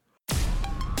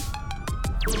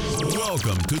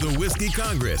Welcome to the Whiskey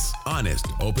Congress. Honest,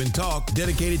 open talk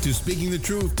dedicated to speaking the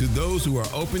truth to those who are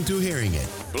open to hearing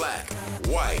it. Black,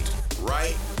 white,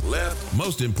 right, left.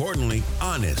 Most importantly,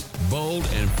 honest, bold,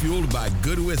 and fueled by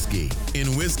good whiskey.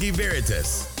 In Whiskey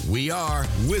Veritas, we are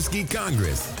Whiskey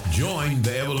Congress. Join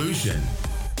the evolution.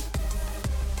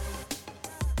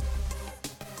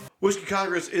 Whiskey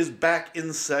Congress is back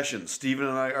in session. Stephen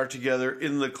and I are together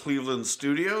in the Cleveland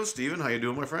studio. Stephen, how you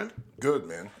doing, my friend? Good,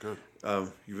 man. Good.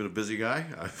 You've been a busy guy.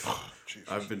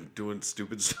 I've been doing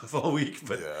stupid stuff all week,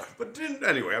 but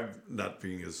anyway, I'm not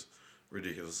being as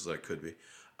ridiculous as I could be.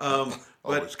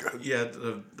 Always good. Yeah,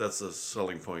 that's a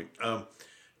selling point. All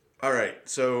right,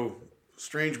 so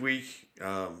strange week.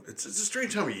 It's a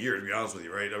strange time of year, to be honest with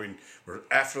you, right? I mean, we're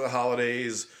after the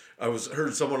holidays. I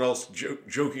heard someone else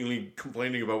jokingly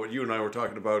complaining about what you and I were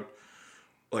talking about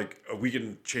like a week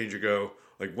and change ago.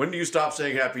 Like, when do you stop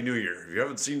saying Happy New Year? If you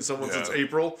haven't seen someone since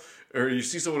April, or you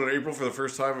see someone in April for the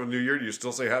first time of New Year, do you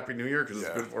still say Happy New Year? Because it's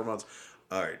been 4 months.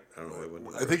 All right. I don't know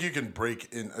when. I think you can break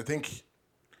in. I think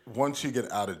once you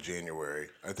get out of January,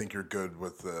 I think you're good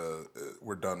with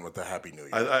we're done with the Happy New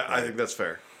Year. I think that's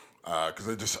fair.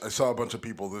 Because I saw a bunch of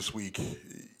people this week,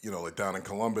 like down in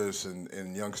Columbus and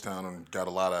in Youngstown, and got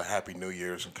a lot of Happy New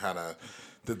Years and kind of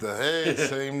did the, hey,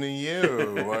 same to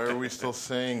you. Why are we still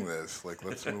saying this? Like,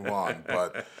 let's move on.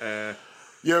 But,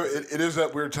 it is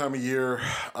that weird time of year,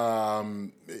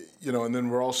 and then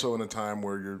we're also in a time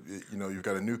where you've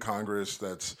got a new Congress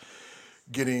that's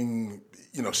getting,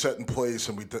 set in place.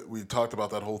 And we talked about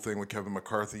that whole thing with Kevin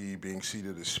McCarthy being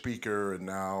seated as Speaker, and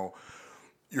now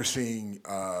you're seeing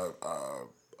a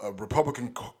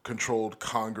Republican-controlled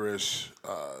Congress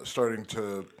starting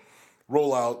to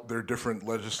roll out their different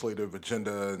legislative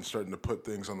agenda and starting to put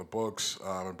things on the books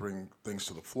and bring things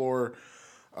to the floor,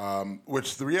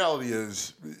 which the reality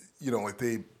is,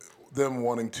 them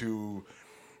wanting to,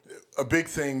 a big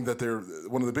thing that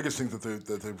one of the biggest things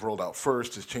that they've rolled out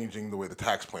first is changing the way the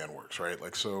tax plan works, right?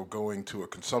 Like, so going to a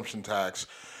consumption tax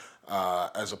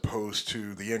as opposed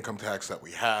to the income tax that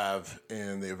we have,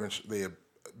 and they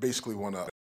basically want to.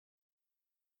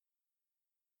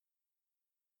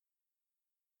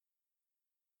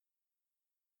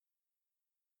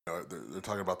 They're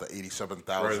talking about the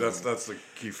 87,000. Right, that's the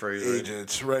key phrase.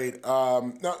 Agents, right? Now,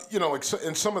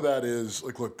 and some of that is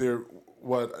like, look, a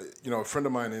friend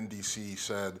of mine in D.C.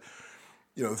 said,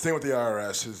 the thing with the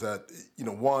IRS is that,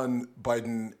 one,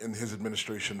 Biden and his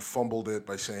administration fumbled it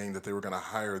by saying that they were going to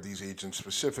hire these agents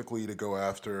specifically to go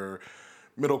after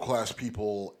middle-class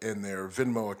people in their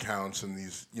Venmo accounts and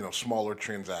these, smaller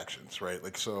transactions, right?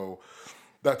 Like, so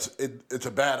that's it. It's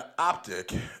a bad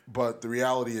optic, but the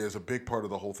reality is a big part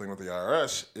of the whole thing with the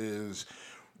IRS is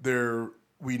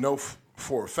we know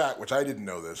for a fact, which I didn't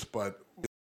know this, but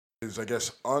is, I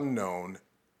guess, unknown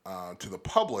to the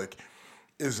public,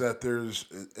 is that there's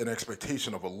an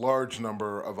expectation of a large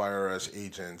number of IRS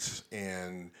agents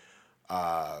and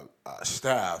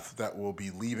staff that will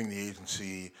be leaving the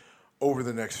agency over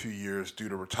the next few years due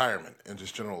to retirement and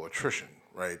just general attrition,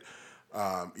 right?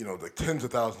 The tens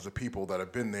of thousands of people that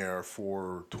have been there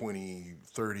for 20,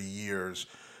 30 years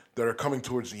that are coming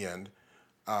towards the end,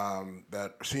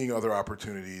 that are seeing other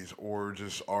opportunities or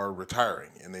just are retiring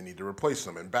and they need to replace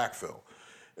them and backfill.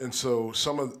 And so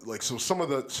some of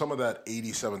that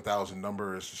 87,000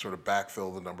 number is to sort of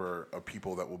backfill the number of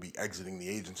people that will be exiting the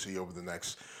agency over the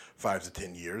next 5 to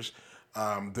 10 years.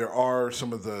 There are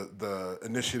some of the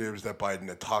initiatives that Biden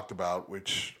had talked about,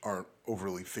 which aren't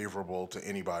overly favorable to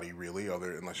anybody really,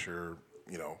 unless you're,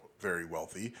 very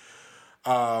wealthy.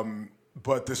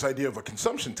 But this idea of a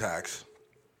consumption tax,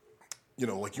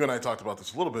 like you and I talked about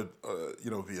this a little bit,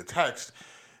 via text,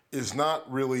 is not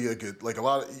really a good, like a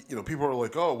lot of, people are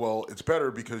like, oh, well, it's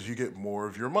better because you get more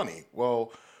of your money.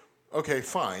 Well, okay,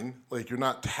 fine. Like, you're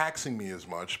not taxing me as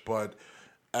much, but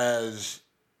as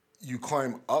you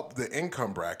climb up the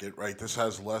income bracket, right, this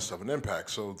has less of an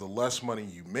impact. So the less money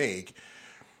you make,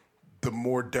 the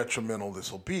more detrimental this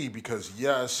will be because,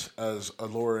 yes, as a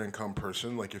lower income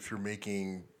person, like if you're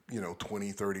making, $20,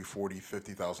 $30,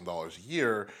 $40, $50,000 a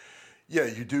year, yeah,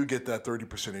 you do get that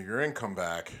 30% of your income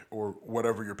back or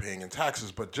whatever you're paying in taxes.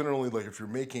 But generally, like if you're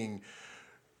making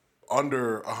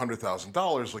under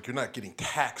 $100,000, like you're not getting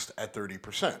taxed at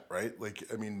 30%, right? Like,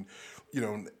 I mean,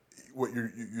 what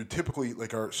you're typically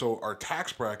like our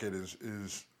tax bracket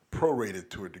is prorated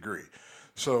to a degree.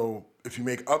 So if you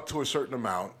make up to a certain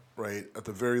amount, right, at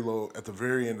the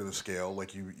very end of the scale,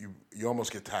 like you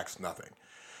almost get taxed nothing.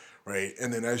 Right,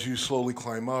 and then as you slowly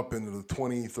climb up into the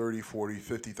 $20,000, $30,000,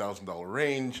 $40,000, $50,000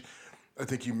 range, I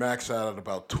think you max out at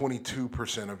about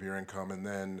 22% of your income, and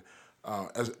then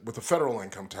as with the federal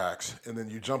income tax, and then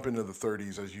you jump into the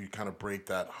 30s as you kind of break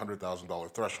that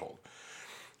 $100,000 threshold.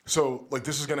 So, like,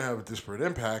 this is going to have a disparate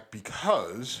impact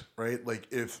because, right, like,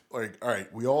 if, like, all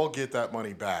right, we all get that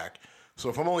money back. So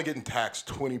if I'm only getting taxed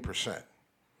 20%,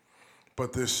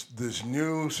 but this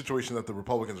new situation that the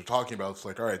Republicans are talking about, it's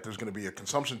like, all right, there's going to be a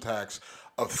consumption tax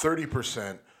of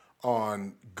 30%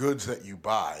 on goods that you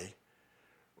buy,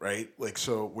 right? Like,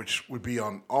 so, which would be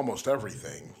on almost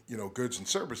everything, goods and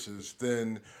services.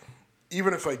 Then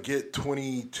even if I get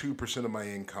 22% of my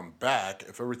income back,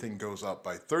 if everything goes up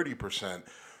by 30%,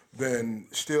 then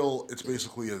still it's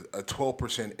basically a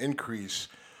 12% increase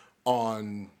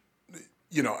on,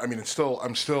 it's still,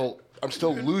 I'm still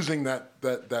losing that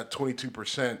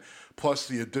 22% plus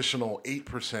the additional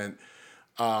 8%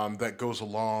 that goes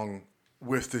along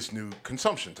with this new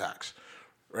consumption tax,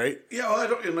 right? Yeah, well, I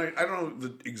don't know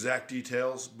the exact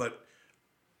details, but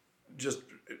just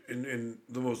in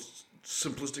the most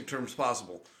simplistic terms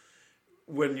possible,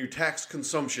 when you tax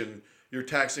consumption, you're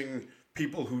taxing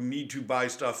people who need to buy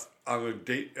stuff on a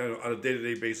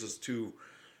day-to-day basis to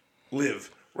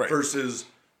live, right, versus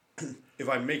if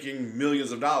I'm making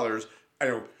millions of dollars, I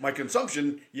know my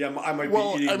consumption. Yeah, I might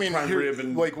be eating prime rib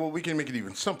and we can make it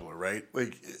even simpler, right?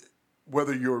 Like,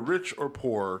 whether you're rich or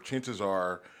poor, chances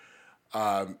are,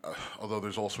 although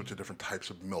there's all sorts of different types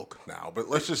of milk now, but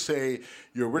let's just say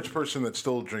you're a rich person that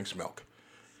still drinks milk,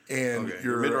 and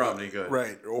you're Mitt Romney, good,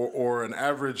 right, or an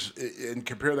average, and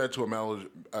compare that to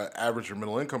average or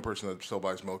middle income person that still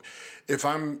buys milk. If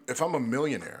I'm a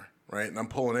millionaire, right, and I'm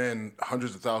pulling in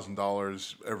hundreds of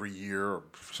 $1,000s every year, or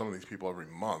for some of these people every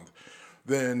month,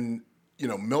 then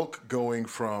milk going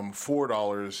from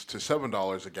 $4 to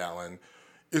 $7 a gallon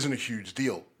isn't a huge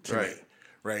deal to me,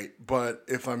 right? But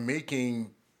if I'm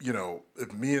making,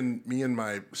 if me and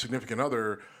my significant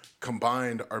other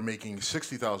combined are making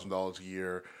 $60,000 a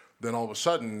year, then all of a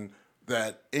sudden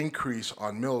that increase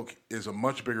on milk is a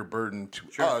much bigger burden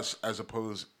to us as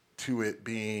opposed to it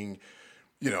being,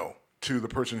 to the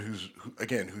person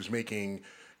who's making,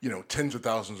 tens of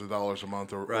thousands of dollars a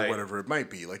month or whatever it might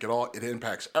be. Like, it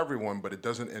impacts everyone, but it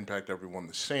doesn't impact everyone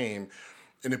the same.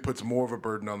 And it puts more of a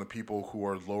burden on the people who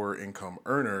are lower income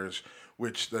earners,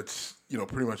 which that's,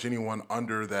 pretty much anyone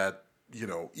under that,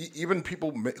 even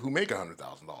people who make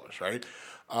 $100,000, right?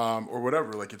 Or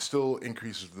whatever, like, it still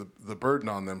increases the burden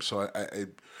on them. So I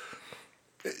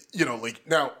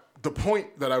now the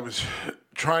point that I was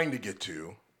trying to get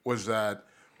to was that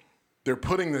they're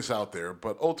putting this out there,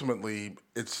 but ultimately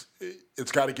it's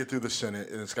got to get through the Senate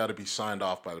and it's got to be signed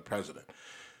off by the president.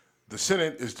 The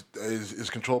Senate is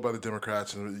controlled by the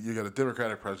Democrats, and you got a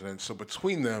Democratic president. So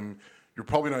between them, you're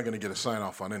probably not going to get a sign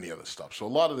off on any of this stuff. So a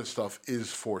lot of this stuff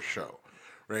is for show,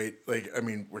 right? Like, I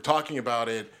mean, we're talking about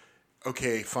it.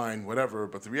 Okay, fine, whatever.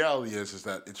 But the reality is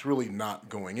that it's really not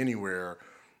going anywhere.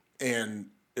 And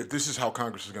if this is how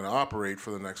Congress is going to operate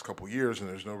for the next couple of years, and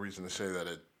there's no reason to say that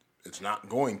it's not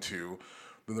going to,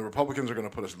 then the Republicans are going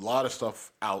to put a lot of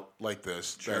stuff out like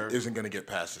this that isn't going to get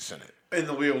past the Senate. And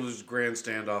they'll be able to just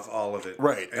grandstand off all of it.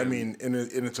 Right. I mean, and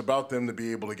it's about them to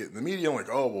be able to get in the media like,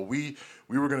 oh, well, we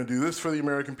were going to do this for the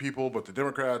American people, but the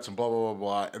Democrats and blah, blah,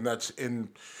 blah, blah. And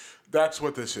that's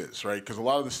what this is, right? Because a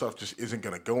lot of this stuff just isn't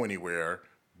going to go anywhere,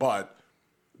 but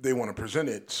they want to present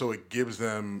it, so it gives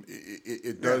them,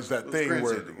 it does that thing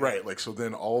where, right, like, so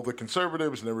then all the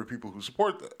conservatives and all the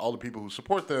people who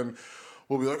support them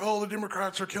will be like, oh, the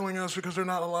Democrats are killing us because they're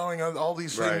not allowing all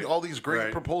these things, all these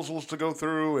great proposals to go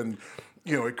through, and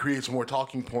it creates more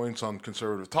talking points on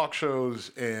conservative talk shows,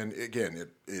 and again,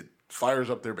 it fires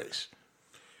up their base.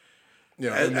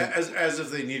 As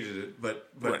if they needed it,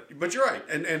 but you're right,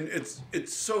 and it's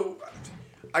so.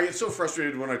 I get so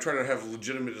frustrated when I try to have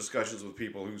legitimate discussions with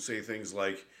people who say things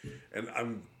like, and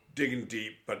I'm digging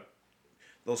deep, but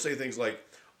they'll say things like,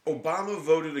 Obama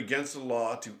voted against a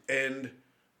law to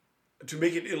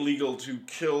make it illegal to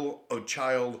kill a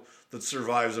child that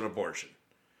survives an abortion.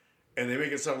 And they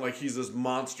make it sound like he's this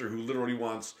monster who literally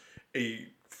wants a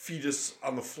fetus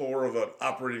on the floor of an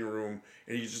operating room,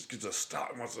 and he just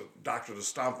wants a doctor to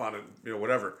stomp on it,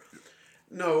 whatever.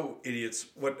 No, idiots.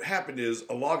 What happened is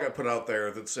a law got put out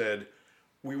there that said,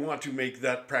 we want to make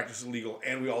that practice illegal,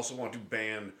 and we also want to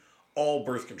ban all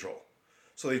birth control.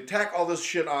 So they tack all this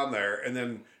shit on there, and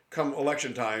then come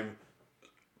election time,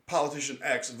 politician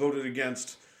X voted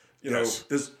against,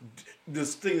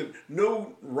 this thing that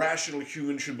no rational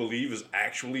human should believe is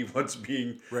actually what's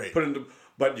being put into.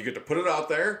 But you get to put it out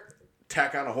there,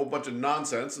 tack on a whole bunch of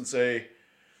nonsense, and say,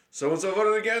 so-and-so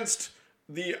voted against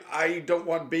the I don't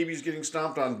want babies getting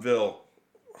stomped on bill.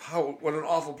 What an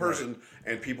awful person.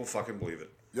 And people fucking believe it.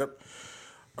 Yep.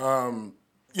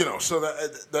 So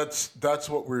that's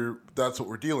what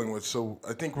we're dealing with. So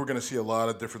I think we're going to see a lot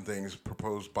of different things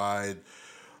proposed by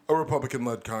a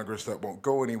Republican-led Congress that won't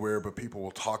go anywhere, but people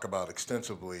will talk about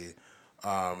extensively.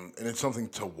 And it's something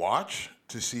to watch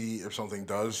to see if something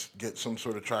does get some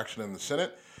sort of traction in the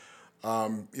Senate.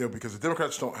 Because the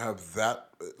Democrats don't have that.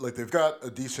 Like they've got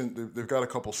a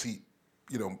couple seat,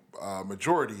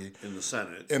 majority in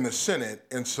the Senate.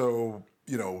 And so,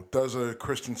 does a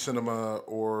Kyrsten Sinema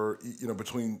or,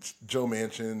 between Joe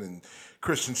Manchin and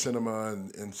Kyrsten Sinema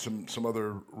and some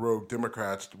other rogue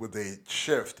Democrats, would they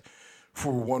shift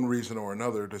for one reason or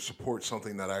another to support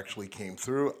something that actually came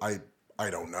through? I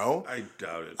don't know. I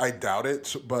doubt it.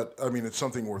 So, but I mean, it's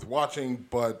something worth watching.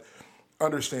 But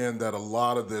understand that a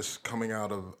lot of this coming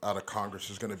out of Congress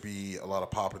is going to be a lot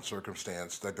of pomp and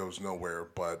circumstance that goes nowhere,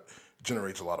 but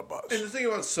generates a lot of buzz. And the thing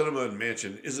about Sinema and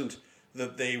Manchin isn't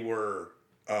that they were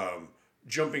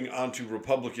jumping onto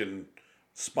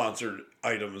Republican-sponsored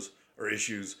items or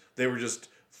issues. They were just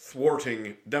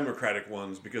thwarting Democratic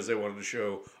ones because they wanted to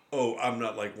show, I'm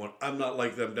not like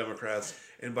them Democrats.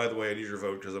 And by the way, I need your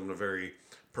vote because I'm in a very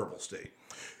purple state.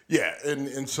 Yeah,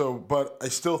 and so, but I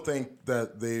still think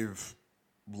that they've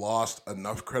lost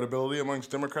enough credibility amongst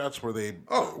Democrats where they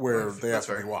have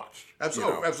to be watched.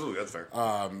 Absolutely, that's fair.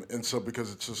 And so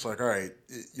because it's just like, all right,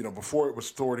 before it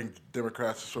was thwarting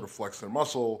Democrats to sort of flex their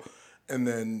muscle, and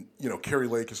then Carrie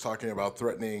Lake is talking about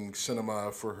threatening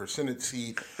Sinema for her Senate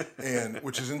seat, and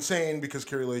which is insane because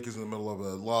Carrie Lake is in the middle of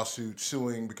a lawsuit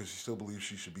suing because she still believes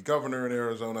she should be governor in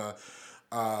Arizona.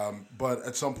 But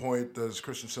at some point, does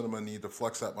Kyrsten Sinema need to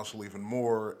flex that muscle even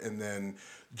more and then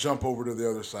jump over to the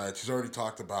other side? She's already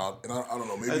talked about, and I don't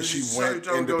know, maybe she went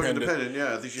independent.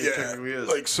 Yeah, I think she technically is.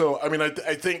 Like, so, I mean, I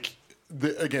think,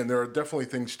 again, there are definitely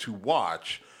things to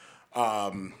watch,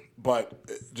 but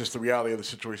just the reality of the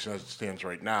situation as it stands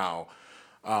right now,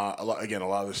 a lot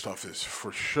of this stuff is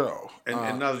for show.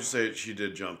 And now that you say it, she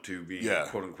did jump to be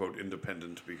quote-unquote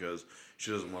independent because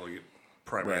she doesn't want to get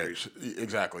primary. Right,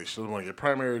 exactly. She doesn't want to get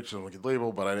primary, she doesn't want to get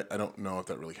labeled, but I don't know if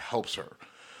that really helps her.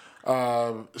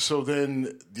 So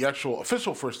then the actual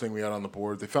official first thing we had on the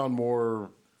board, they found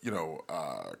more,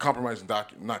 compromising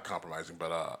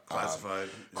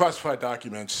classified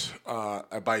documents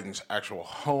at Biden's actual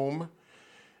home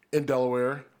in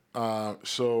Delaware.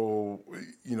 So,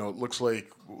 it looks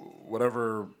like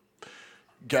whatever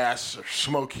gas or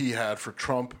smoke he had for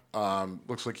Trump,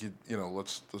 looks like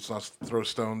let's not throw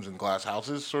stones in glass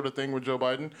houses sort of thing with Joe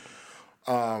Biden.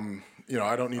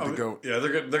 I don't need to go. Yeah,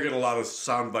 they're getting a lot of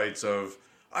sound bites of,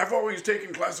 I've always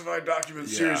taken classified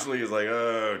documents seriously. It's like,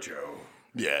 oh, Joe.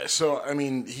 Yeah, so, I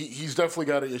mean, he's definitely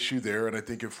got an issue there, and I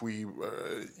think if we,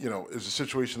 is the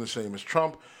situation the same as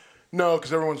Trump? No,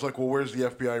 because everyone's like, well, where's the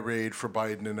FBI raid for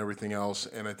Biden and everything else?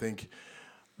 And I think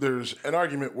there's an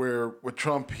argument where with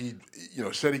Trump, he,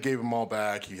 said he gave them all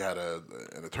back. He had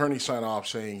an attorney sign off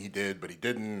saying he did, but he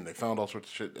didn't. They found all sorts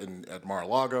of shit at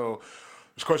Mar-a-Lago.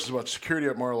 There's questions about security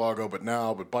at Mar-a-Lago, but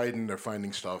Biden, they're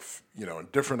finding stuff, in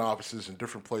different offices, in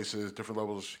different places, different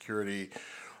levels of security.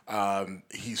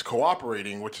 He's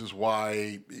cooperating, which is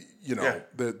why,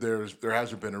 there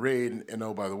hasn't been a raid. And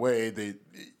oh, by the way,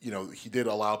 he did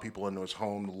allow people into his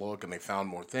home to look, and they found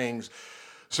more things.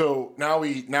 So now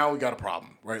we got a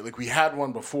problem, right? Like we had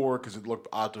one before because it looked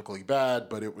optically bad,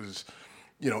 but it was,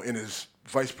 in his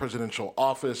vice presidential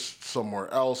office somewhere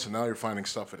else, and now you're finding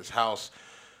stuff at his house.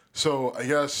 So I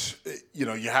guess,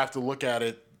 you have to look at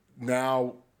it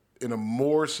now in a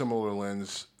more similar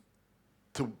lens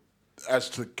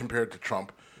compared to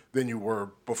Trump than you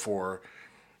were before.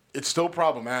 It's still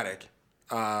problematic,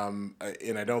 and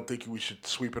I don't think we should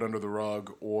sweep it under the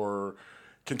rug or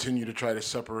continue to try to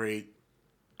separate.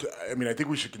 I think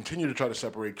we should continue to try to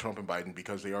separate Trump and Biden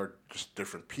because they are just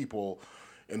different people,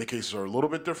 and the cases are a little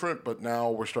bit different. But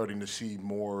now we're starting to see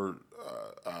more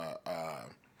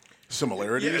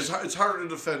similarities. Yeah, it's harder to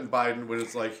defend Biden when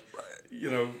it's like,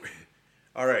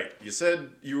 all right, you said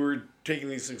you were taking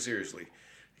these things seriously.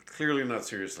 Clearly not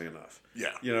seriously enough.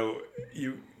 Yeah.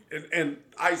 And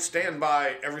I stand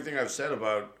by everything I've said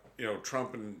about,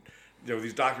 Trump and,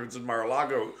 these documents in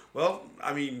Mar-a-Lago. Well,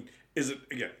 I mean, is it,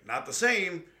 again, not the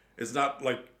same? It's not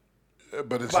like,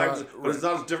 but it's Biden's, not, but it's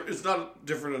not different. It's not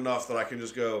different enough that I can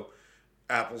just go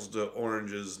apples to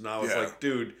oranges. Now it's like,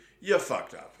 dude, you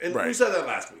fucked up. And we said that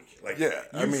last week. Like, you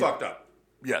fucked up.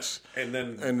 Yes. And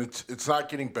it's not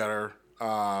getting better.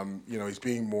 He's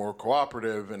being more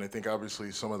cooperative, and I think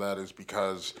obviously some of that is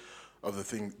because of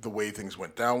the way things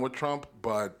went down with Trump.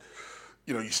 But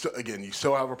you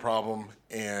still have a problem,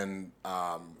 and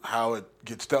how it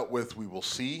gets dealt with, we will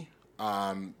see.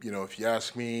 If you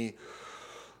ask me,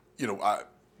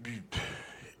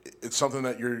 it's something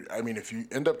that if you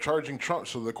end up charging Trump,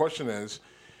 so the question is,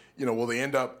 will they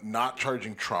end up not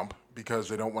charging Trump because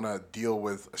they don't want to deal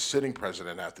with a sitting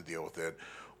president and have to deal with it?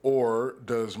 Or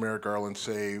does Merrick Garland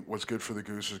say what's good for the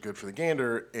goose is good for the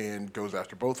gander and goes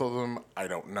after both of them? I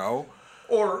don't know.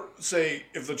 Or say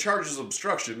if the charge is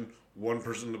obstruction, one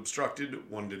person obstructed,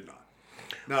 one did not.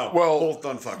 Now, both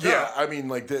done fucked up. Yeah, I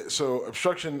mean, so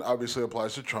obstruction obviously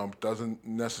applies to Trump, doesn't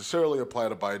necessarily apply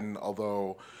to Biden,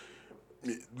 although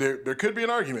there could be an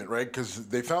argument, right? Because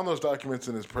they found those documents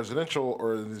in his presidential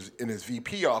or in his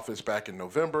VP office back in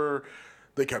November.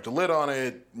 They kept a lid on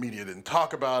it. Media didn't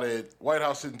talk about it. White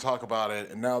House didn't talk about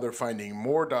it. And now they're finding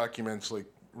more documents,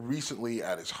 recently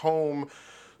at his home.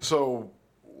 So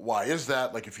why is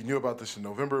that? If you knew about this in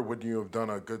November, wouldn't you have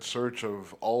done a good search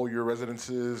of all your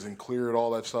residences and cleared all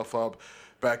that stuff up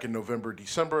back in November,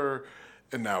 December?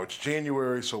 And now it's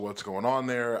January, so what's going on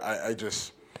there? I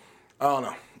don't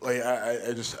know.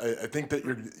 I think that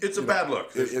it's a bad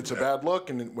look. It's a bad look,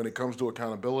 and when it comes to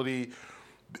accountability,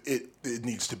 it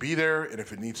needs to be there. And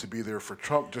if it needs to be there for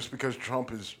Trump, just because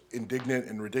Trump is indignant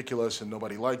and ridiculous and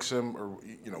nobody likes him, or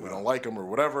we don't like him or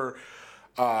whatever.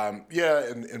 And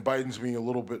Biden's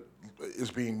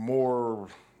being more,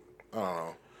 I don't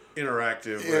know,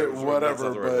 interactive,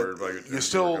 whatever. But you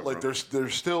still there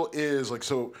still is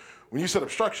so when you said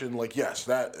obstruction, yes,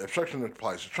 that obstruction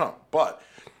applies to Trump, but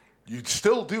you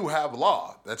still do have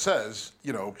law that says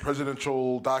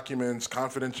presidential documents,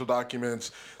 confidential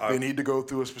documents, they need to go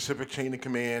through a specific chain of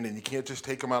command, and you can't just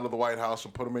take them out of the White House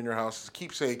and put them in your house as a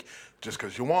keepsake just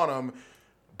because you want them.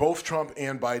 Both Trump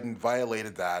and Biden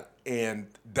violated that, and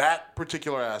that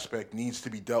particular aspect needs to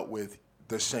be dealt with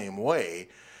the same way.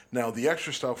 Now, the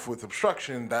extra stuff with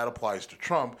obstruction, that applies to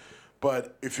Trump,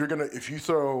 but if you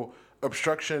throw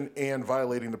obstruction and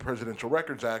violating the Presidential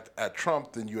Records Act at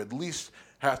Trump, then you at least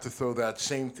have to throw that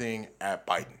same thing at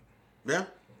Biden. Yeah.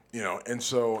 And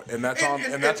that's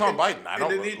on Biden.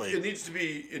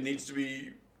 It needs to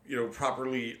be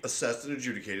properly assessed and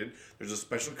adjudicated. There's a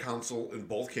special counsel in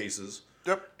both cases.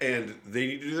 Yep. And they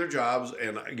need to do their jobs.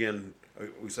 And again,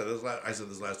 I said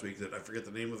this last week that I forget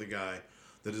the name of the guy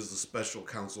that is the special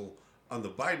counsel on the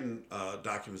Biden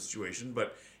document situation,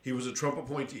 but he was a Trump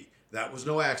appointee. That was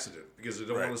no accident, because they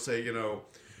don't want to say,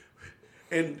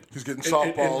 and he's getting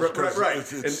softballs. Right.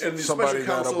 And the special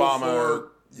counsel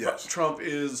for Trump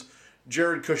is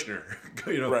Jared Kushner.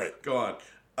 Right. Go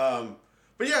on.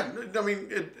 But yeah, I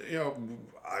mean,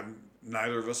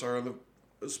 neither of us are on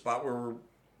the spot where we're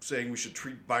saying we should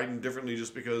treat Biden differently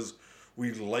just because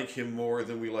we like him more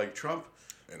than we like Trump.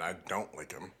 And I don't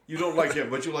like him. You don't like him,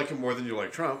 but you like him more than you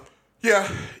like Trump. Yeah.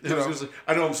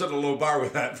 I know I'm setting a low bar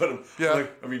with that, but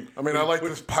I like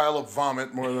this pile of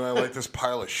vomit more than I like this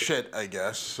pile of shit, I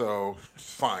guess. So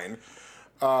it's fine.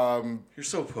 You're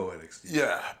so poetic, Steve.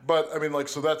 Yeah, but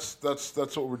so that's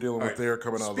what we're dealing with there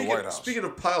coming out of the White House. Speaking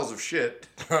of piles of shit,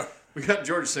 we got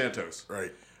George Santos.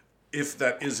 Right. If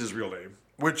that is his real name.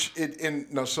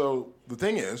 So the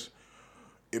thing is,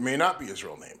 it may not be his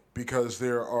real name, because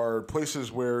there are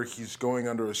places where he's going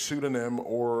under a pseudonym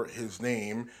or his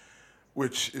name,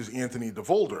 which is Anthony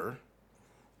DeVolder,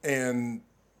 and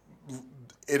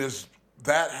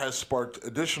that has sparked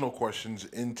additional questions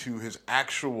into his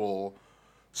actual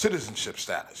citizenship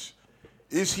status.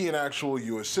 Is he an actual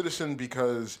U.S. citizen?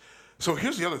 Because so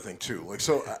here's the other thing too.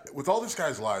 With all this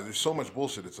guy's lies, there's so much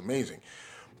bullshit. It's amazing,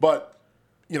 but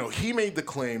he made the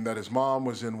claim that his mom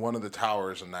was in one of the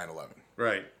towers in 9/11.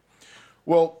 Right.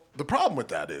 Well, the problem with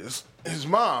that is his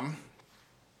mom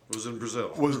was in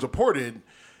Brazil. Was deported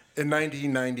in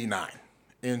 1999,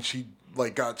 and she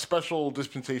got special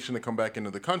dispensation to come back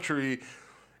into the country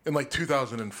in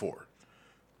 2004.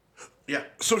 Yeah.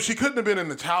 So she couldn't have been in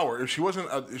the tower if she wasn't.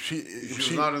 If she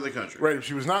was not in the country. Right. If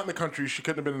she was not in the country, she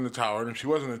couldn't have been in the tower. And if she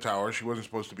wasn't in the tower, she wasn't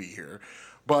supposed to be here.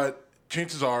 But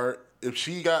chances are, if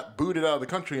she got booted out of the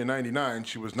country in 99,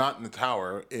 she was not in the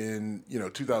tower in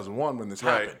 2001 when this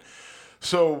happened.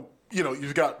 So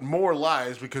you've got more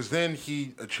lies, because then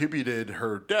he attributed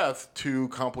her death to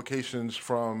complications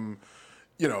from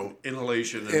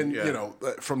inhalation and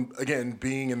from again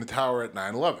being in the tower at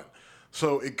 9/11.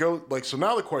 So it goes so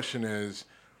now the question is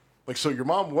so your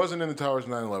mom wasn't in the towers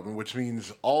 9/11, which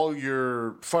means all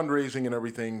your fundraising and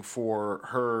everything for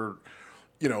her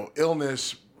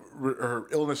illness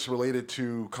related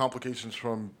to complications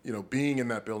from being in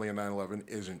that building at 9/11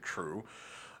 isn't true.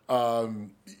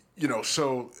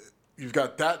 So you've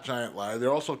got that giant lie.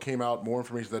 There also came out more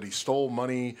information that he stole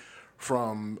money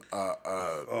from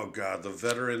oh God, the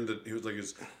veteran that he was like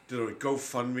did a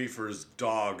GoFundMe for his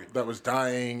dog that was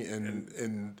dying,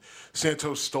 and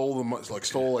Santos stole like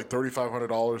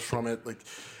 $3,500 from it. Like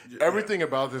everything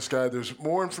about this guy, there's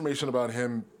more information about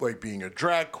him like being a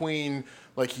drag queen.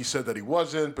 Like he said that he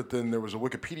wasn't, but then there was a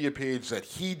Wikipedia page that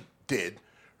he did,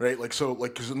 right? Like so,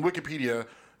 like because in Wikipedia,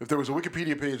 if there was a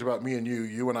Wikipedia page about me and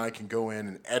you and I can go in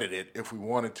and edit it if we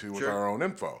wanted to with our own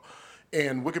info.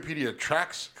 And Wikipedia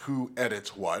tracks who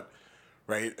edits what,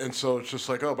 right? And so it's just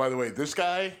like, oh, by the way, this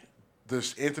guy,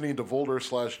 this Anthony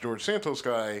DeVolder / George Santos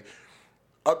guy,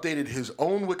 updated his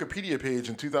own Wikipedia page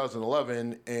in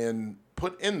 2011 and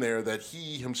put in there that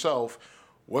he himself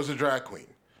was a drag queen,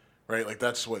 right? Like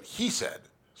that's what he said.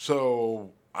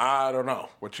 So I don't know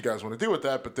what you guys want to do with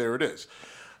that, but there it is.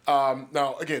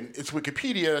 Now, again, it's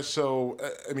Wikipedia, so,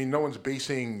 I mean, no one's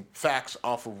basing facts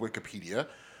off of Wikipedia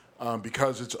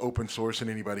because it's open source and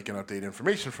anybody can update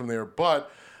information from there.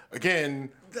 But, again,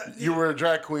 you were a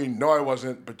drag queen. No, I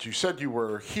wasn't, but you said you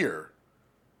were here.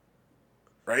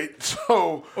 Right?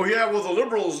 So... Oh, yeah, well, the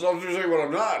liberals, I'll just tell you what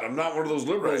I'm not. I'm not one of those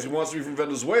liberals who wants to be from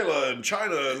Venezuela and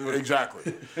China. And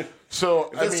exactly.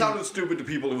 So, that sounded stupid to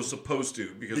people. It was supposed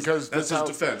to, because that's his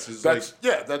defense.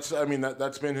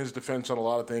 That's been his defense on a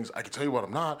lot of things. I can tell you what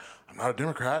I'm not. I'm not a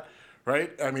Democrat,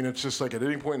 right? I mean, it's just like at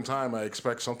any point in time, I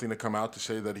expect something to come out to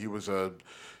say that he was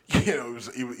he was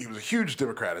a huge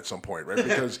Democrat at some point, right?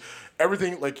 Because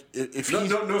everything, like, if he's...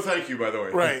 No, thank you, by the way.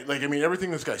 Right. Like, I mean, everything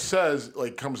this guy says,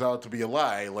 like, comes out to be a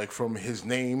lie, like, from his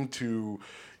name to,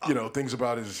 things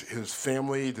about his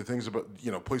family, to things about,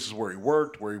 places where he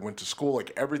worked, where he went to school,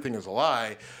 like, everything is a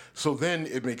lie. So then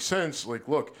it makes sense, like,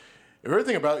 look, if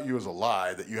everything about you is a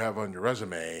lie that you have on your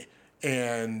resume,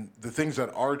 and the things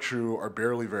that are true are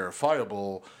barely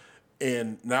verifiable...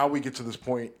 And now we get to this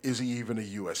point, is he even a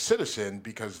U.S. citizen?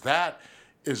 Because that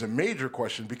is a major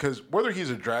question, because whether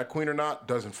he's a drag queen or not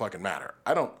doesn't fucking matter.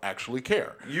 I don't actually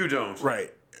care. You don't.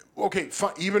 Right. Okay,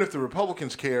 fine. Even if the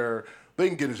Republicans care, they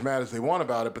can get as mad as they want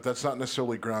about it, but that's not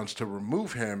necessarily grounds to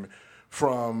remove him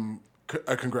from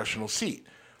a congressional seat.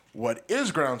 What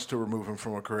is grounds to remove him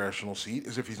from a congressional seat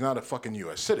is if he's not a fucking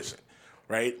U.S. citizen,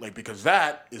 right? Like, because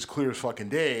that is clear as fucking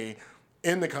day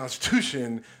in the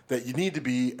Constitution that you need to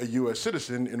be a U.S.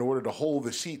 citizen in order to hold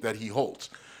the seat that he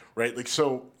holds, right? Like,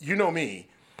 so, you know me,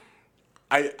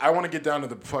 I want to get down to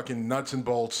the fucking nuts and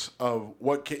bolts of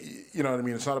you know what I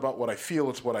mean? It's not about what I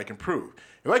feel, it's what I can prove.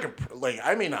 If I can,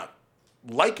 I may not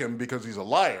like him because he's a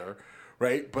liar,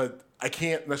 right? But I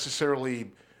can't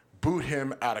necessarily boot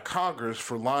him out of Congress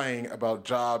for lying about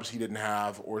jobs he didn't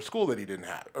have or school that he didn't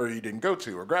have or he didn't go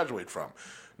to or graduate from.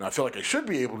 Now, I feel like I should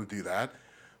be able to do that.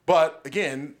 But,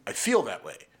 again, I feel that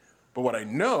way. But what I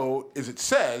know is it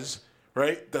says,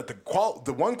 right, that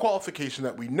the one qualification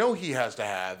that we know he has to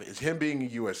have is him being a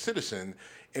U.S. citizen.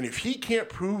 And if he can't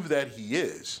prove that he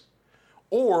is,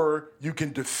 or you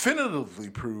can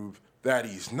definitively prove that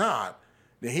he's not,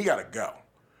 then he got to go.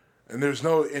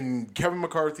 And Kevin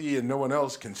McCarthy and no one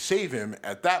else can save him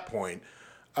at that point.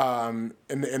 And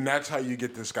that's how you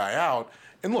get this guy out.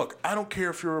 And look, I don't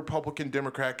care if you're a Republican,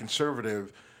 Democrat,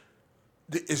 conservative.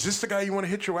 Is this the guy you want to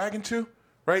hitch your wagon to,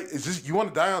 right? You want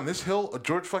to die on this hill of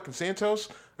George fucking Santos,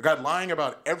 a guy lying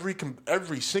about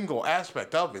every single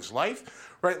aspect of his life,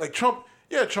 right? Like Trump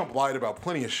lied about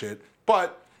plenty of shit,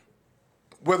 but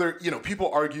whether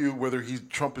people argue whether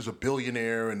Trump is a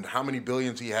billionaire and how many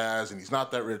billions he has, and he's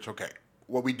not that rich. Okay,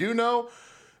 what we do know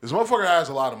is motherfucker has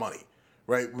a lot of money.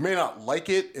 Right, we may not like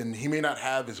it, and he may not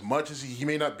have as much as he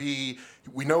may not be.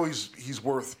 We know he's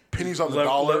worth pennies on the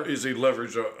dollar. Is he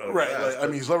leveraged out of his ass? I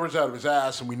mean, he's leveraged out of his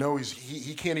ass, and we know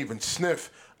he can't even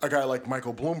sniff a guy like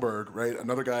Michael Bloomberg, right?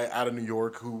 Another guy out of New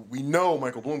York who we know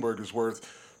Michael Bloomberg is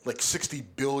worth like $60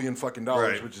 billion fucking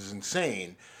dollars, right, which is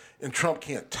insane, and Trump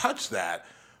can't touch that.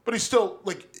 But he's still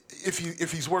like, if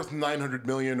he's worth $900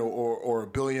 million or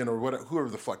 $1 billion or whatever, whoever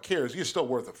the fuck cares, he's still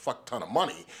worth a fuck ton of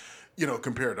money,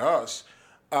 compared to us.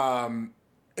 And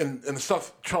the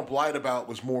stuff Trump lied about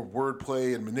was more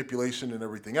wordplay and manipulation and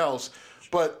everything else.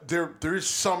 But there is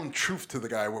some truth to the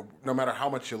guy, no matter how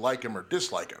much you like him or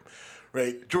dislike him,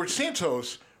 right? George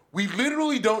Santos, we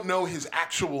literally don't know his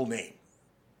actual name.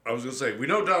 I was going to say, we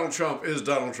know Donald Trump is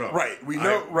Donald Trump. Right. We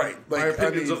know, right. My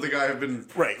opinions of the guy have been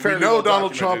right. We know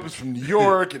Donald Trump is from New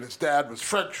York, and his dad was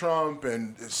Fred Trump,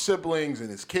 and his siblings and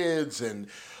his kids, and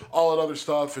all that other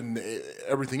stuff, and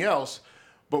everything else.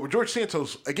 But with George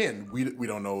Santos, again, we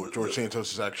don't know George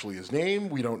Santos is actually his name.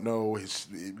 We don't know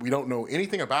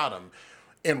anything about him.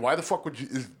 And why the fuck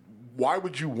why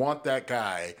would you want that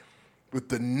guy with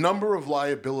the number of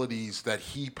liabilities that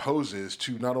he poses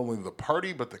to not only the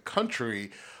party but the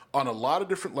country on a lot of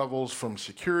different levels, from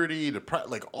security to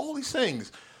like all these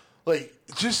things. Like,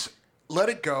 just let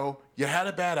it go. You had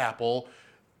a bad apple.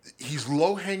 He's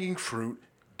low-hanging fruit.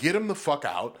 Get him the fuck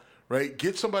out, right?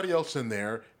 Get somebody else in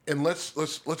there, and let's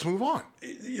move on.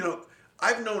 You know,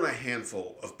 I've known a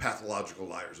handful of pathological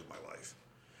liars in my life,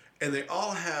 and they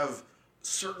all have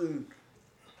certain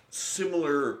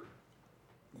similar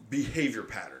behavior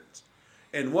patterns.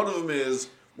 And one of them is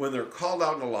when they're called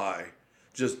out in a lie,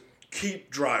 just keep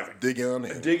driving. Dig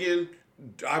in. Dig in.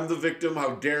 I'm the victim.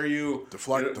 How dare you?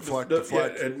 Deflect. Yeah,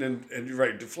 and you're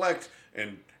right. Deflect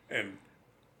and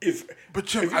if. But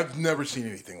Jim, I've never seen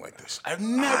anything like this.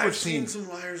 I've seen some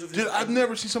liars. I've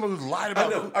never seen someone who's lied about. I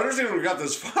know. I've never seen anyone who got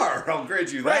this far. I'll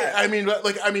grant you that.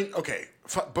 Right. Okay.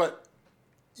 But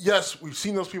yes, we've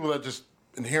seen those people that just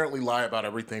inherently lie about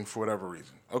everything for whatever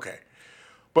reason. Okay.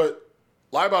 But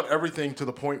lie about everything to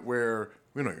the point where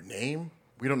we don't know your name.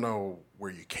 We don't know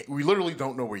where you came. We literally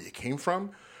don't know where you came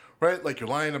from. Right? Like, you're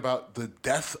lying about the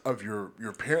death of your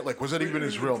parent. Like, was that even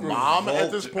his real mom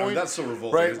at this point? That's so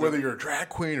revolting. Right? Whether you're a drag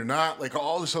queen or not. Like,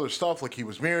 all this other stuff. Like, he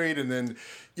was married, and then,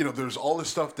 there's all this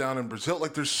stuff down in Brazil.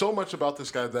 Like, there's so much about this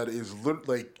guy that is,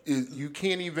 you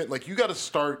can't even, like, you got to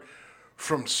start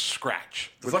from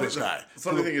scratch with this guy. The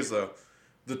funny thing is, though,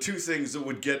 the two things that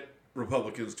would get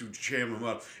Republicans to jam him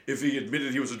up, if he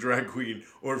admitted he was a drag queen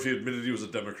or if he admitted he was a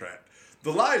Democrat.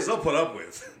 The lies they'll put up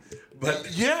with. But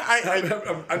yeah, I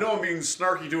know I'm being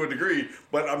snarky to a degree,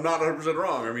 but I'm not 100%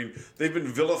 wrong. I mean, they've been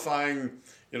vilifying,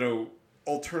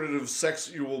 alternative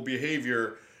sexual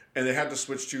behavior, and they had to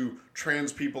switch to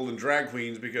trans people and drag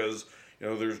queens because,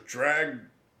 there's drag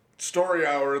story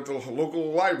hour at the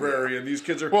local library, and these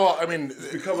kids are... Well, I mean...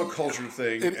 It's become a culture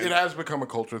thing. It has become a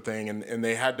culture thing, and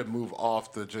they had to move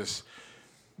off the just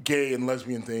gay and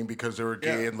lesbian thing because there were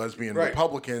gay and lesbian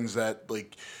Republicans that,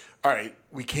 like... All right,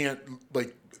 we can't,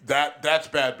 like, that's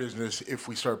bad business if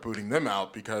we start booting them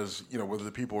out because, whether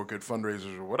the people are good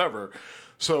fundraisers or whatever.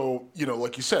 So,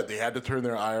 like you said, they had to turn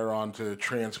their ire on to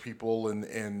trans people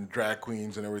and drag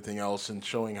queens and everything else and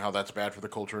showing how that's bad for the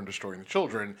culture and destroying the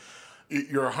children.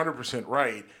 You're 100%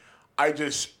 right.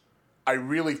 I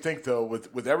really think, though,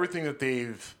 with everything that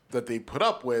they put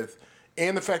up with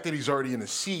and the fact that he's already in a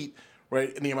seat,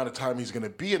 right, and the amount of time he's going to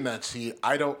be in that seat,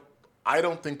 I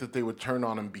don't think that they would turn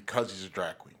on him because he's a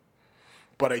drag queen.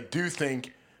 But I do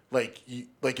think,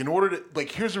 in order to,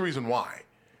 here's the reason why.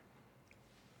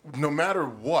 No matter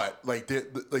what,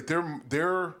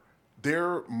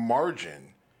 their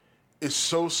margin is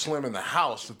so slim in the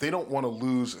House that they don't want to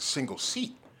lose a single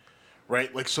seat,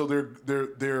 right? Like, so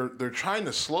they're trying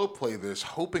to slow play this,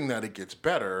 hoping that it gets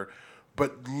better,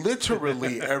 but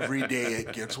literally every day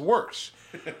it gets worse.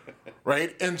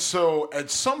 Right? And so at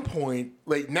some point,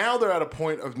 now they're at a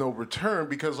point of no return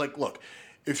because, look,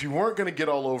 if you weren't going to get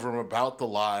all over him about the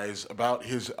lies, about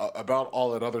about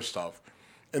all that other stuff,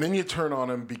 and then you turn on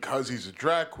him because he's a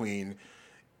drag queen,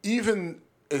 even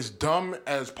as dumb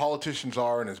as politicians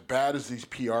are and as bad as these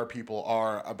PR people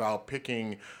are about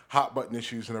picking hot button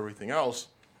issues and everything else,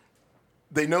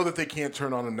 they know that they can't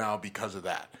turn on him now because of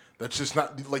that. That's just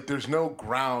not, there's no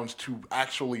grounds to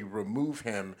actually remove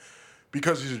him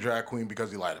because he's a drag queen,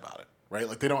 because he lied about it, right?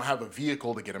 Like, they don't have a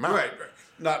vehicle to get him out. Right.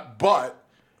 But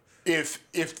if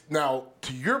now,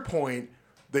 to your point,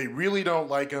 they really don't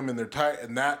like him and they're tired,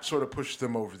 and that sort of pushes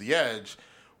them over the edge.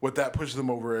 What that pushes them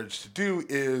over the edge to do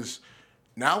is,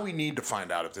 now we need to find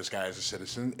out if this guy is a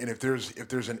citizen, and if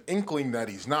there's an inkling that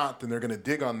he's not, then they're going to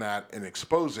dig on that and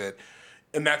expose it,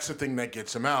 and that's the thing that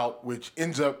gets him out, which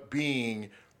ends up being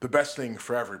the best thing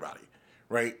for everybody.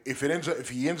 Right? If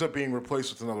he ends up being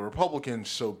replaced with another Republican,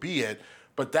 so be it.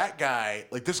 But that guy,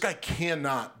 this guy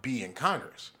cannot be in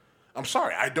Congress. I'm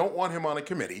sorry, I don't want him on a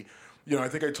committee. I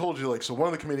think I told you, so one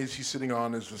of the committees he's sitting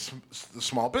on is the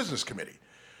Small Business Committee.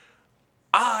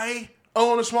 I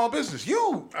own a small business.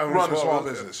 You run a small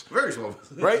business. Very small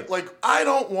business. Right? I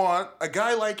don't want a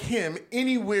guy like him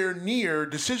anywhere near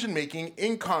decision making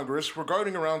in Congress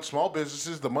regarding around small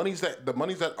businesses, the monies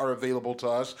that are available to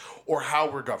us, or how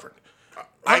we're governed.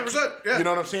 100%, yeah. You know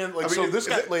what I'm saying? So this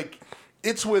guy,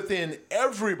 it's within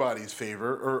everybody's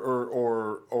favor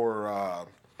or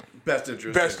best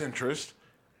interest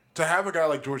to have a guy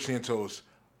like George Santos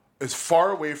as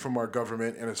far away from our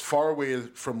government and as far away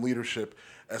from leadership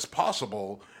as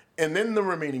possible. And then the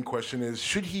remaining question is,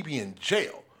 should he be in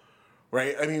jail?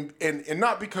 Right? I mean, and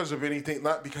not because of anything,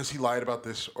 not because he lied about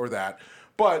this or that,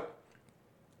 but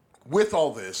with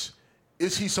all this,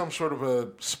 is he some sort of a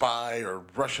spy or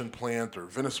Russian plant or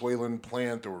Venezuelan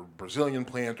plant or Brazilian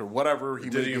plant or whatever he may be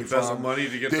from? Did he embezzle money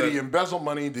to get that? Did he embezzle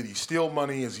money? Did he steal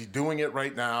money? Is he doing it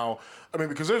right now? I mean,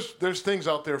 because there's things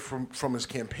out there from his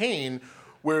campaign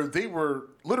where they were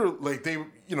literally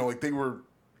they were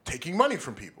taking money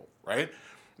from people, right?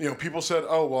 People said,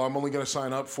 "Oh, well, I'm only going to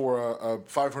sign up for a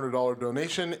 $500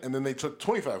 donation," and then they took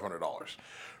 $2,500,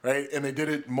 right? And they did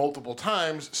it multiple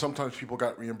times. Sometimes people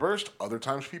got reimbursed, other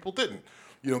times people didn't.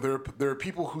 There are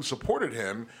people who supported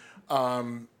him,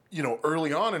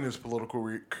 early on in his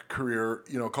political career,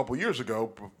 a couple years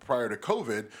ago, prior to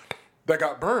COVID, that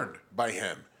got burned by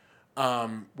him.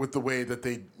 With the way that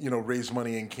they, raised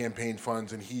money in campaign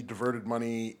funds, and he diverted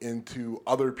money into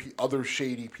other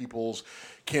shady people's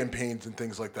campaigns and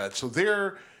things like that. So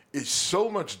there is so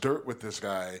much dirt with this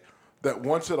guy that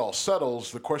once it all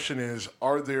settles, the question is,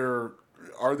 are there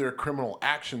criminal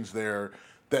actions there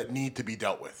that need to be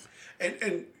dealt with?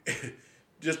 And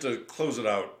just to close it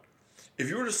out, if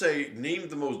you were to say, name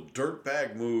the most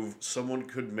dirtbag move someone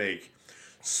could make,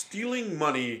 stealing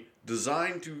money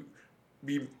designed to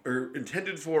be or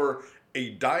intended for a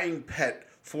dying pet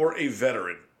for a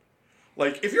veteran.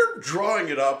 Like, if you're drawing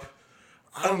it up,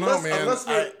 I don't know,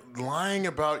 man. Lying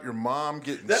about your mom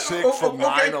getting sick from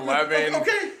 9/11,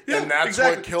 yeah, and that's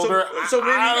exactly. what killed her. So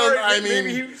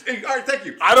maybe, all right, thank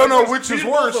you. I don't know which is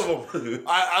worse.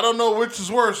 I don't know which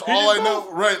is worse. All I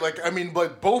know, right?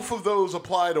 But both of those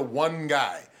apply to one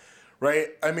guy. Right,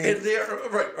 I mean, and they are,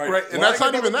 right, and that's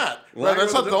not even that. Right,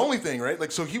 that's not the only thing, right?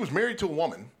 Like, so he was married to a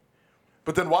woman,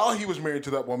 but then while he was married to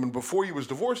that woman, before he was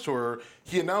divorced to her,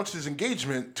 he announced his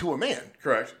engagement to a man.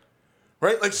 Correct.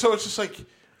 Right, like, so it's just like,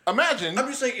 imagine. I'm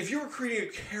just saying, if you were creating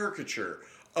a caricature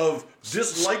of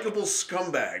this likable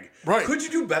scumbag, right, could you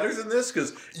do better than this?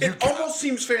 Because it almost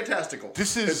seems fantastical.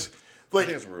 This is like,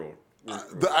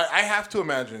 I have to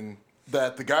imagine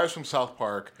that the guys from South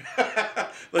Park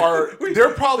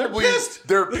they're pissed.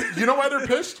 You know why they're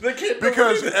pissed? They can't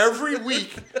because every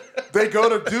week they go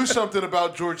to do something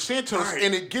about George Santos,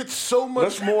 and it gets so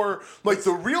much more like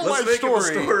the real life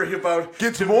story about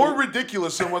gets more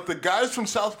ridiculous than what the guys from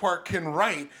South Park can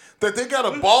write. That they got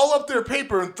to ball up their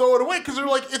paper and throw it away because they're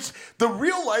like, it's the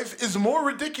real life is more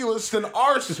ridiculous than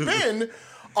our spin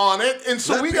on it, and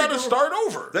so we got to start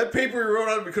over. That paper we wrote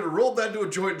on, we could have rolled that into a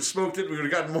joint and smoked it. We would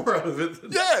have gotten more out of it.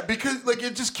 Yeah, because like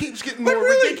it just keeps getting more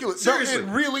ridiculous. Seriously, no,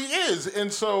 it really is. And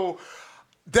so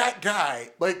that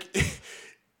guy, like,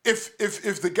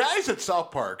 if the guys at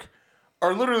South Park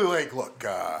are literally like, look,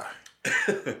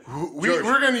 we're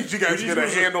gonna need you guys to get a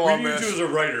handle on this. We need you as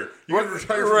a writer. You got to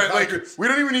retire from Congress. We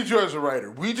don't even need you as a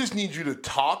writer. We just need you to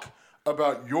talk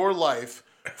about your life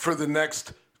for the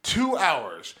next 2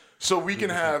 hours. So we can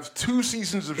have 2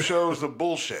 seasons of shows of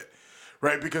bullshit,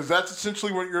 right? Because that's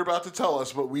essentially what you're about to tell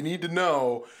us. But we need to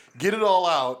know, get it all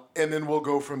out, and then we'll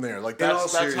go from there. Like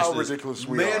that's how ridiculous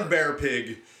we are. Man Bear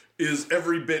Pig is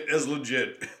every bit as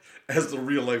legit as the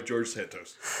real life George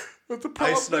Santos. But the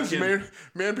problem is,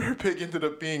 Man Bear Pig ended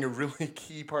up being a really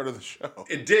key part of the show.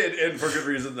 It did, and for good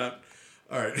reason. All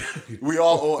right, we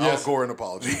all owe Al Gore an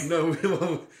apology. No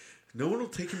one will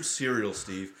take him serial,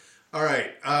 Steve. All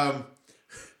right.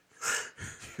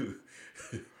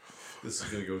 This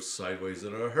is going to go sideways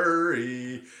in a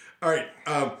hurry. All right.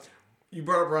 You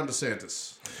brought up Ron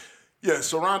DeSantis. Yeah,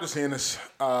 so Ron DeSantis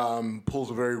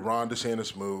pulls a very Ron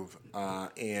DeSantis move.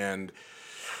 And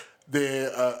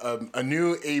a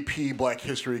new AP Black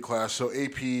History class. So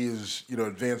AP is,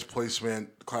 advanced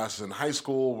placement classes in high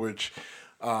school, which,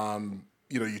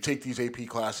 you take these AP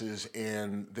classes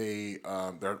and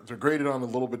they're graded on a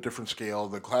little bit different scale.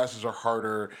 The classes are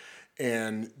harder.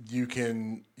 And you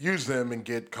can use them and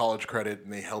get college credit,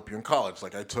 and they help you in college.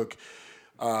 Like I took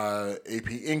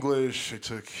AP English, I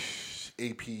took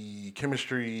AP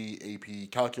Chemistry,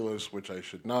 AP Calculus, which I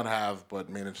should not have, but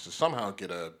managed to somehow get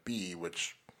a B,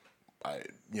 which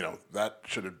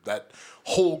that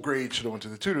whole grade should have went to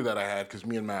the tutor that I had because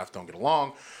me and math don't get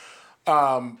along.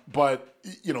 But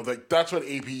that's what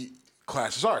AP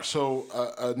classes are. So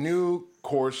a new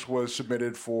course was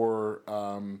submitted for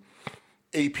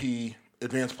AP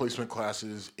advanced placement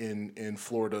classes in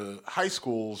Florida high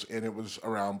schools, and it was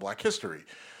around Black history.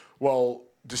 Well,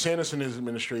 DeSantis and his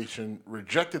administration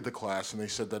rejected the class, and they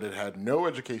said that it had no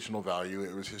educational value,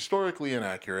 it was historically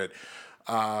inaccurate,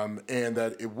 and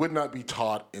that it would not be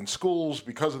taught in schools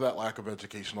because of that lack of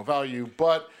educational value.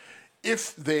 But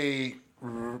if they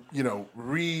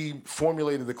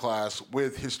reformulated the class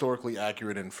with historically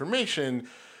accurate information,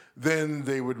 then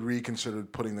they would reconsider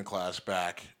putting the class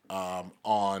back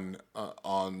in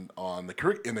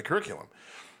the curriculum.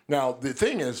 Now, the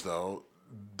thing is, though,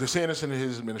 DeSantis and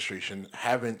his administration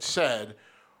haven't said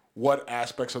what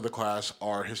aspects of the class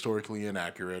are historically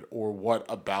inaccurate or what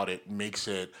about it makes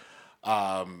it,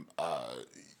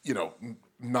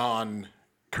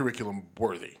 non-curriculum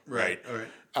worthy, right? All right.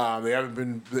 They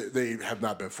have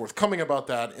not been forthcoming about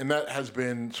that, and that has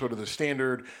been sort of the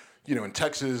standard. In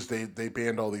Texas, they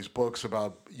banned all these books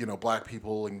about, black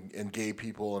people and gay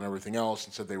people and everything else,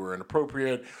 and said they were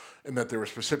inappropriate and that there were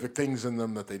specific things in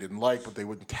them that they didn't like, but they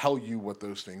wouldn't tell you what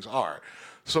those things are.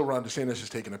 So Ron DeSantis has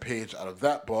taken a page out of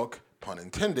that book, pun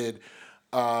intended,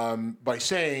 by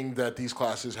saying that these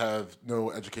classes have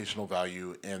no educational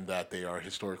value and that they are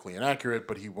historically inaccurate,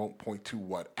 but he won't point to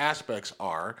what aspects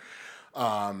are,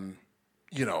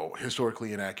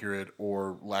 historically inaccurate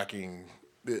or lacking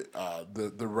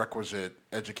the requisite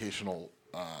educational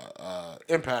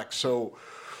impact. So,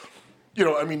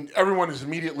 everyone is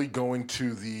immediately going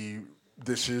to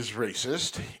this is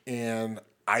racist, and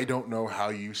I don't know how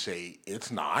you say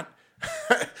it's not.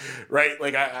 Right?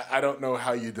 Like, I don't know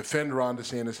how you defend Ron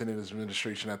DeSantis and his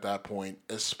administration at that point,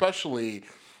 especially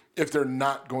if they're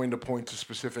not going to point to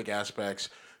specific aspects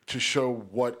to show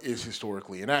what is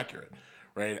historically inaccurate.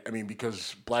 Right?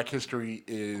 Because Black history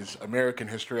is American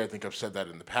history. I think I've said that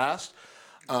in the past.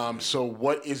 So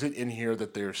what is it in here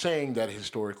that they're saying that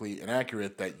historically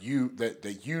inaccurate that you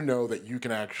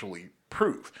can actually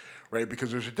prove, right?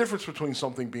 Because there's a difference between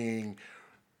something being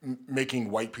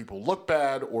making white people look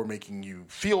bad or making you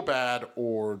feel bad,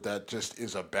 or that just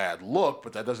is a bad look,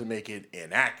 but that doesn't make it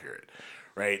inaccurate,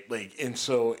 right?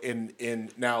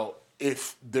 Now,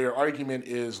 if their argument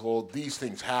is, well, these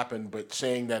things happen, but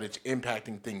saying that it's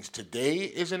impacting things today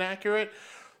is inaccurate,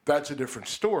 that's a different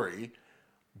story.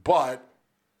 But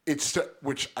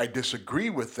which I disagree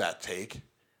with that take,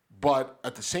 but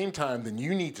at the same time, then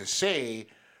you need to say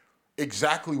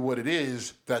exactly what it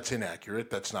is that's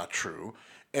inaccurate, that's not true,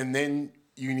 and then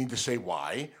you need to say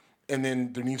why, and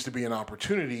then there needs to be an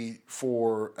opportunity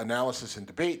for analysis and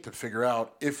debate to figure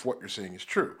out if what you're saying is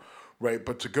true, right?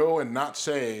 But to go and not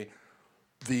say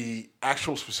the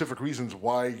actual specific reasons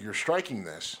why you're striking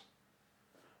this,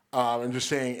 and just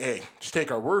saying, hey, just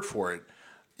take our word for it.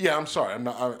 Yeah, I'm sorry, I'm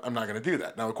not going to do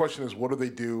that. Now the question is, what do they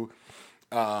do?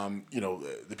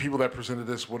 The people that presented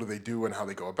this, what do they do and how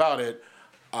they go about it?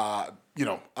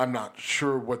 I'm not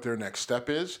sure what their next step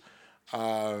is.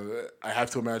 I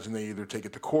have to imagine they either take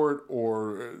it to court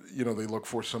or they look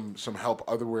for some help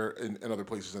otherwhere in other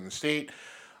places in the state.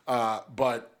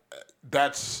 But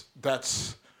that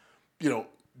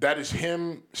is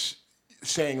him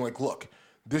saying, like, look,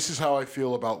 this is how I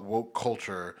feel about woke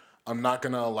culture. I'm not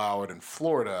going to allow it in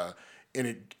Florida.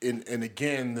 And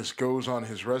again, this goes on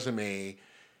his resume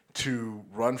to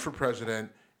run for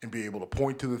president and be able to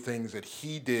point to the things that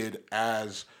he did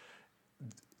as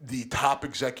the top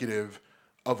executive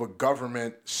of a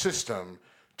government system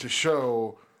to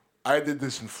show, I did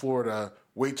this in Florida.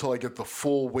 Wait till I get the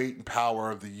full weight and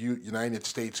power of the United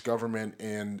States government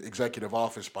and executive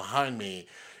office behind me.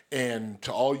 And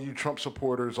to all you Trump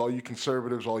supporters, all you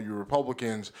conservatives, all you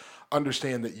Republicans,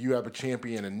 understand that you have a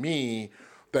champion in me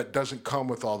that doesn't come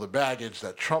with all the baggage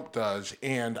that Trump does.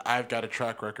 And I've got a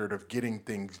track record of getting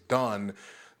things done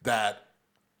that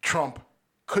Trump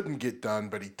couldn't get done,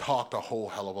 but he talked a whole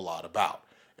hell of a lot about.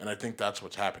 And I think that's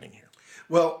what's happening here.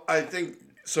 Well, I think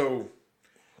so.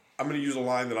 I'm going to use a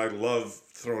line that I love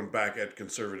throwing back at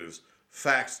conservatives.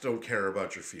 Facts don't care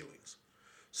about your feelings.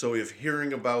 So if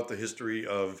hearing about the history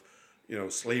of,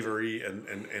 slavery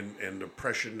and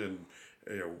oppression and,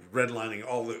 redlining,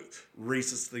 all the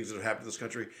racist things that have happened in this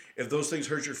country, if those things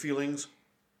hurt your feelings,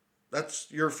 that's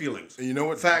your feelings. And you know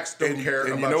what? Facts don't care about your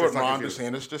feelings. And you know what Ron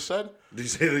DeSantis just said? Did you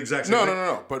say the exact same thing?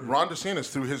 No. But Ron DeSantis,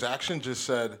 through his action, just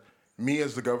said, me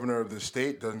as the governor of this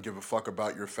state doesn't give a fuck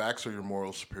about your facts or your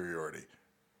moral superiority.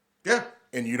 Yeah.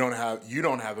 And you don't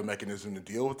have a mechanism to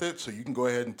deal with it, so you can go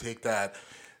ahead and take that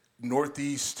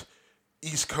Northeast,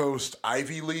 East Coast,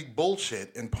 Ivy League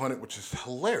bullshit and punt it, which is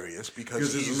hilarious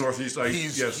because he's Northeast.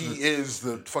 He is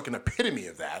the fucking epitome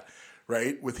of that,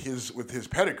 right? With his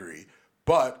pedigree,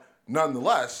 but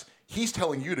nonetheless, he's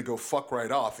telling you to go fuck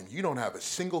right off, and you don't have a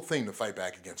single thing to fight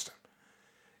back against him.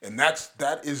 And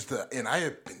and I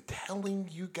have been telling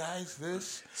you guys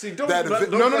this. See, no.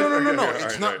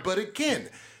 It's not. Right. But again,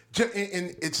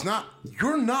 and it's not.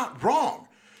 You're not wrong.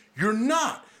 You're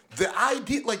not. The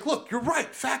idea, look, you're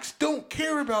right. Facts don't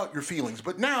care about your feelings.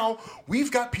 But now we've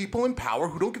got people in power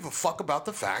who don't give a fuck about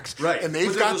the facts. Right. And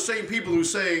they're the same people who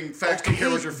saying facts don't care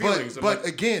about your feelings. But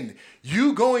again,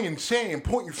 you going and saying and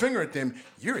pointing your finger at them,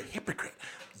 you're a hypocrite.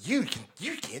 You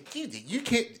can't do that. You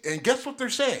can't. And guess what they're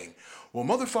saying? Well,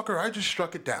 motherfucker, I just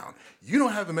struck it down. You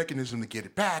don't have the mechanism to get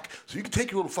it back, so you can take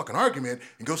your little fucking argument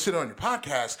and go sit on your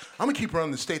podcast. I'm going to keep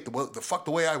running the state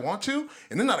the way I want to,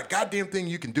 and there's not a goddamn thing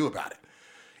you can do about it.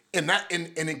 And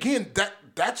again,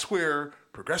 that's where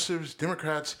progressives,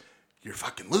 Democrats, you're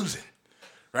fucking losing,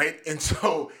 right? And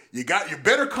so you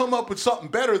better come up with something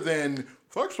better than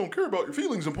fucks don't care about your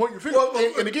feelings and point your finger.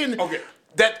 And again, okay.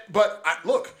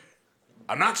 Look,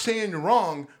 I'm not saying you're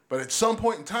wrong, but at some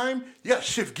point in time, you got to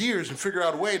shift gears and figure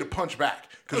out a way to punch back.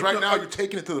 Because right now you're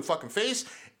taking it to the fucking face,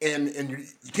 and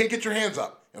you can't get your hands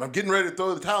up. And I'm getting ready to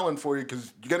throw the towel in for you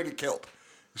because you're going to get killed.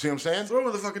 You see what I'm saying? Throw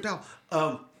the fucking towel.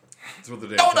 Throw the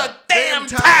damn towel. the damn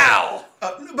towel!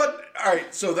 But, all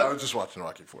right, so that... I was just watching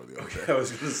Rocky IV the other day. I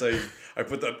was going to say,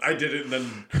 I did it, and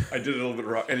then I did it a little bit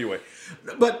wrong. Anyway.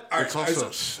 But, all right, it's also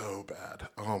so bad.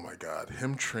 Oh, my God.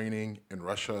 Him training in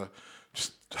Russia,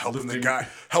 just helping the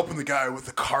guy with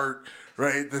the cart,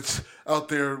 right? That's out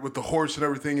there with the horse and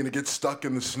everything, and it gets stuck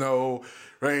in the snow,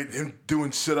 right? Him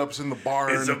doing sit-ups in the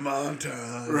barn. It's a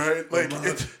montage. Right? Like,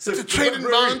 it's a training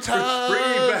montage.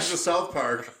 Bringing it back to South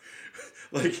Park.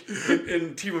 Like,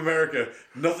 in Team America,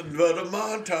 nothing but a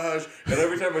montage. And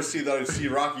every time I see that, I see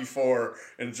Rocky IV,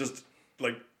 and it's just,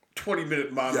 like,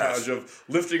 20-minute montage of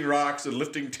lifting rocks and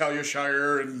lifting Talia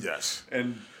Shire and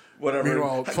whatever.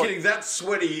 Meanwhile, getting that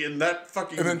sweaty and that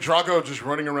fucking... And then Drago just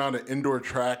running around an indoor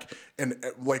track, and,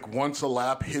 like, once a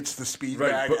lap hits the speed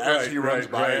bag as he runs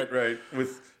by it. Right.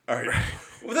 All right.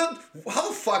 Well, how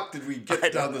the fuck did we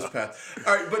get down this path?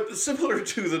 All right, but similar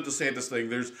to the DeSantis thing,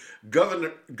 there's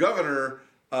Governor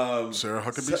Sarah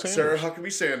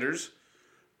Huckabee Sanders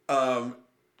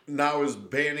now is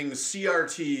banning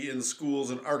CRT in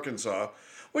schools in Arkansas,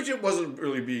 which it wasn't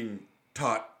really being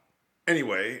taught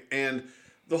anyway. And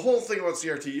the whole thing about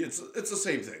CRT, it's the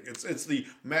same thing. It's the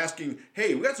masking.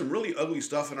 Hey, we got some really ugly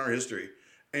stuff in our history,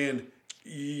 and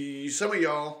some of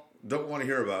y'all don't want to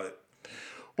hear about it.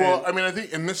 Well, I mean, I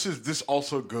think, and this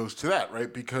also goes to that,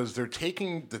 right? Because they're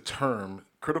taking the term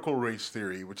critical race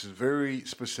theory, which is very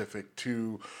specific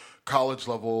to college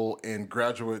level and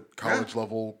graduate college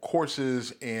level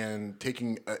courses, and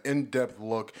taking an in-depth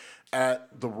look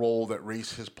at the role that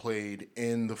race has played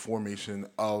in the formation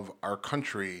of our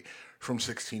country from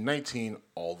 1619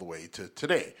 all the way to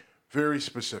today. Very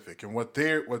specific. And what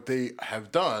they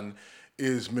have done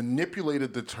is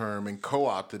manipulated the term and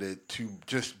co-opted it to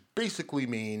just basically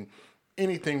mean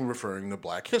anything referring to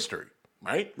Black history,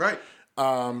 right? Right.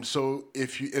 So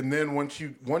once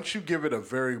you give it a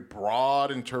very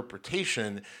broad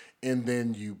interpretation, and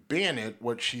then you ban it,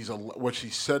 what she's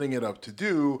setting it up to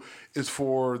do is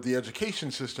for the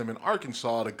education system in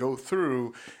Arkansas to go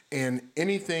through, and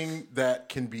anything that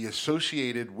can be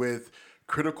associated with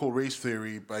critical race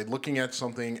theory by looking at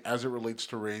something as it relates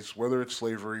to race, whether it's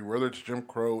slavery, whether it's Jim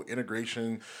Crow,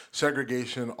 integration,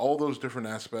 segregation, all those different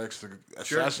aspects, the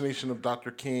assassination of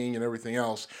Dr. King and everything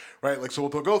else, right? Like, so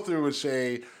what they'll go through is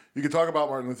say, you can talk about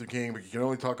Martin Luther King, but you can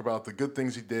only talk about the good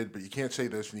things he did, but you can't say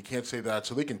this and you can't say that.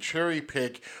 So they can cherry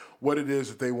pick what it is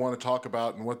that they want to talk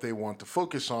about and what they want to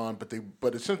focus on,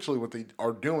 but essentially what they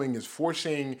are doing is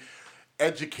forcing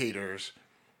educators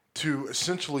to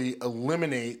essentially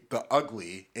eliminate the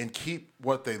ugly and keep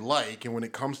what they like. And when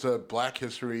it comes to Black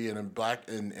history and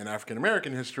African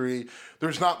American history,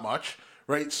 there's not much,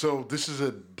 right? So this is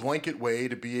a blanket way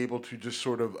to be able to just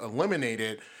sort of eliminate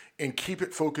it and keep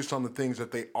it focused on the things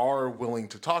that they are willing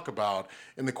to talk about.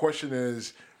 And the question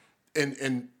is,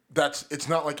 and it's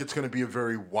not like it's going to be a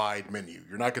very wide menu.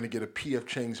 You're not going to get a P.F.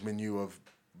 Chang's menu of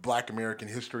Black American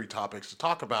history topics to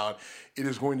talk about. It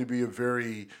is going to be a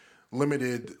very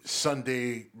limited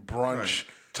Sunday brunch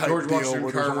type George deal Washington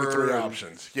where there's only Carver three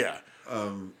options. Yeah.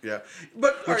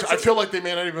 But which I feel like they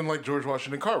may not even like George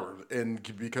Washington Carver, and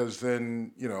because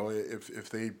then, you know, if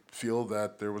they feel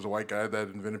that there was a white guy that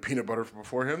invented peanut butter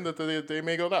before him, that they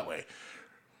may go that way.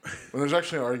 When there's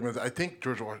actually an argument, I think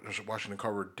George Washington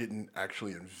Carver didn't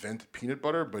actually invent peanut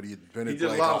butter, but he invented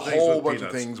like a whole bunch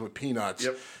of things with peanuts.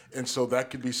 Yep. And so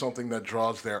that could be something that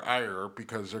draws their ire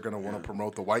because they're going to want to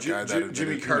promote the white guy that invented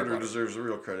Jimmy Carter peanut butter. deserves the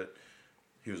real credit.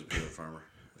 He was a peanut farmer,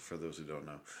 for those who don't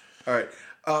know. All right.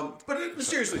 But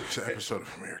seriously. It's an episode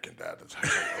of American Dad. That's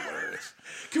actually hilarious.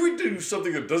 Can we do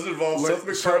something that doesn't involve Seth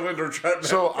MacFarlane or Trent?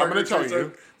 So I'm going to tell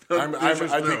you. I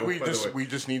think we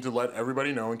just need to let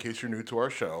everybody know, in case you're new to our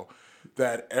show,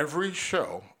 that every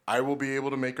show I will be able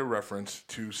to make a reference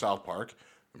to South Park,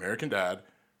 American Dad,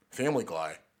 Family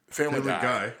Guy,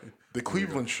 The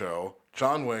Cleveland Show,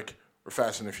 John Wick, or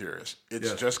Fast and the Furious.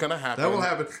 It's just going to happen. That will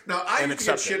happen. Now, I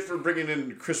get shit for bringing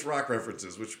in Chris Rock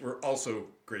references, which were also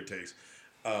great takes.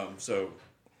 So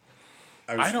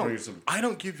I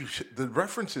don't give you shit. The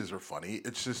references are funny.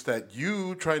 It's just that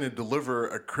you trying to deliver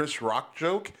a Chris Rock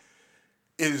joke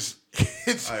is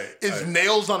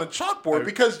nails on a chalkboard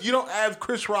because you don't have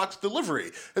Chris Rock's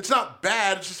delivery. It's not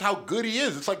bad. It's just how good he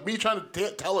is. It's like me trying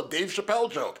to tell a Dave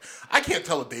Chappelle joke. I can't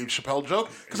tell a Dave Chappelle joke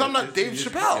because I'm not Dave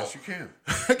Chappelle. Yes, you can.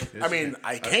 I mean,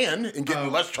 I can and get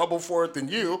in less trouble for it than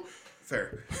you.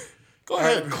 Fair. Go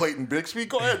ahead, Clayton Bigsby.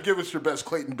 Go ahead, give us your best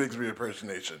Clayton Bigsby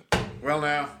impersonation. Well,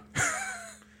 now,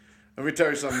 let me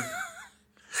tell you something.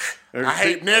 I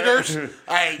hate niggers.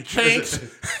 I hate chinks.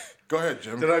 Go ahead,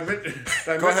 Jim. Did I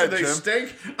mention they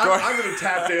stink? I'm going to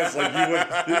tap dance like you would.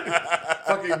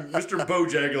 Fucking Mr.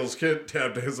 Bojangles can't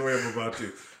tap dance the way I'm about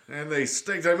to. And they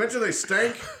stink. Did I mention they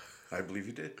stink? I believe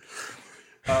you did.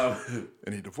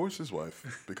 And he divorced his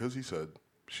wife because he said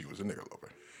she was a nigger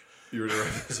lover. You were to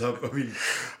wrap this up. I mean,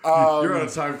 you're on a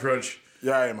time crunch.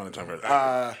 Yeah, I am on a time crunch.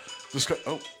 What's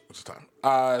the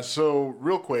time? So,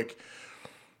 real quick,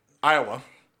 Iowa,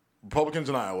 Republicans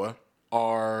in Iowa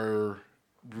are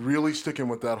really sticking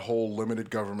with that whole limited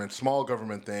government, small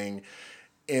government thing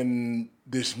in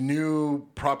this new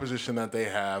proposition that they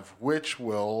have, which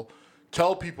will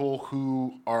tell people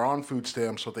who are on food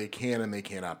stamps what they can and they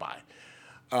cannot buy.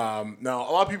 Now,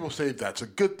 a lot of people say that's a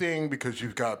good thing because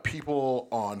you've got people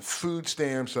on food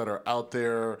stamps that are out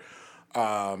there,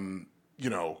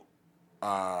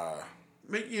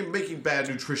 making bad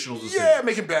nutritional decisions. Yeah,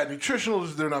 making bad nutritional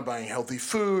decisions. They're not buying healthy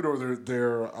food, or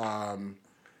they're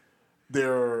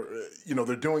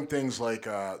doing things like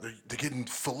they're getting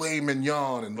filet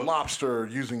mignon and lobster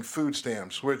using food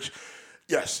stamps. Which,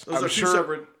 yes, those are two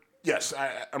separate. Yes,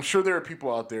 I'm sure there are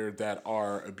people out there that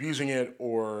are abusing it,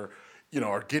 or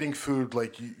are getting food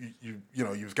like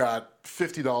you've got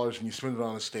 $50 and you spend it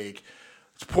on a steak.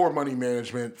 It's poor money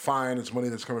management. Fine, it's money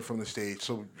that's coming from the state.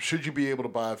 So should you be able to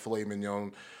buy a filet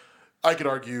mignon? I could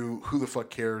argue, who the fuck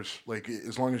cares? Like,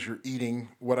 as long as you're eating,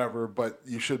 whatever, but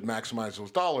you should maximize those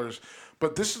dollars.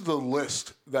 But this is the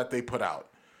list that they put out.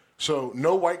 So,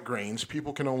 no white grains.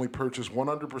 People can only purchase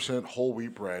 100% whole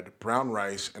wheat bread, brown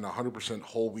rice, and 100%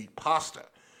 whole wheat pasta.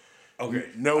 Okay,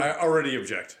 I already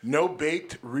object. No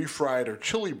baked, refried, or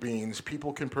chili beans.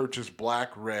 People can purchase black,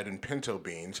 red, and pinto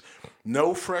beans.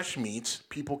 No fresh meats.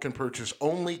 People can purchase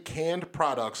only canned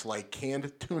products like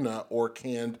canned tuna or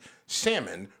canned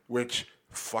salmon, which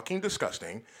fucking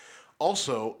disgusting.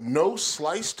 Also, no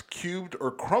sliced, cubed,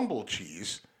 or crumbled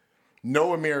cheese.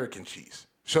 No American cheese.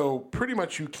 So pretty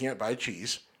much you can't buy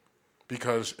cheese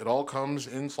because it all comes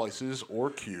in slices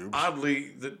or cubes.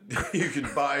 Oddly, that you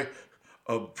can buy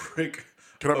a brick.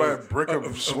 Can I buy a brick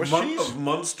of Swiss cheese? Of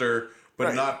Munster, but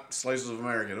right. Not slices of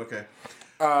American. Okay.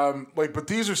 But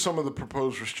these are some of the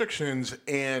proposed restrictions,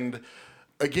 and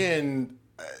again,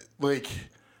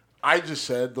 I just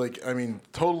said,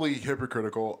 totally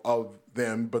hypocritical of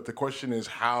them. But the question is,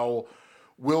 how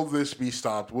will this be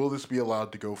stopped? Will this be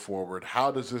allowed to go forward?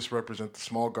 How does this represent the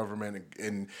small government,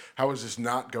 and how is this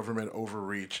not government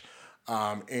overreach?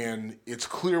 And it's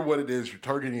clear what it is. You're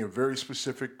targeting a very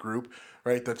specific group,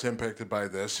 right, that's impacted by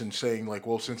this, and saying,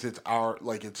 since it's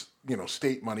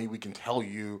state money, we can tell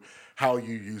you how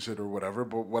you use it or whatever.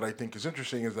 But what I think is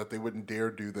interesting is that they wouldn't dare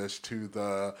do this to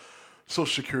the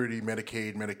Social Security,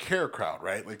 Medicaid, Medicare crowd,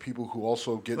 right? Like people who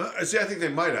also get... Well, I think they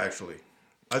might, actually.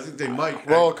 I think they might.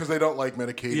 Well, because they don't like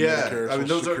Medicaid, Medicare,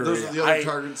 Social Security. Those are the other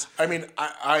targets.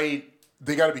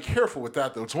 They got to be careful with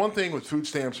that, though. It's one thing with food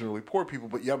stamps and really poor people,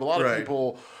 but you have a lot of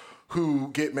people who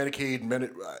get Medicaid,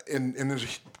 and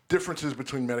there's differences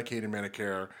between Medicaid and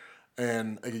Medicare.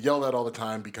 And I get yelled at all the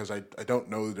time because I don't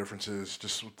know the differences,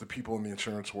 just with the people in the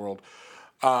insurance world.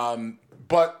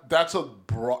 But that's a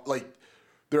broad,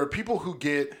 there are people who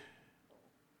get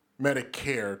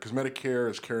Medicare, because Medicare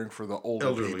is caring for the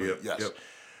elderly people. Yes. Yep.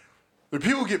 There are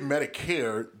people who get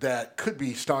Medicare that could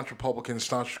be staunch Republicans,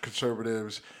 staunch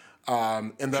conservatives,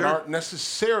 and that aren't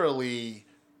necessarily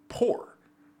poor,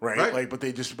 right?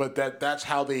 That's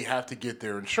how they have to get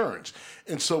their insurance.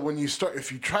 And so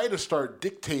if you try to start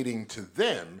dictating to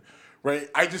them, right?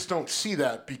 I just don't see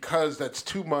that, because that's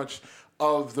too much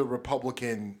of the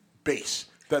Republican base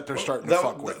that they're starting to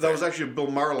fuck with. That was actually a Bill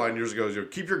Maher line years ago.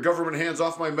 Keep your government hands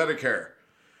off my Medicare.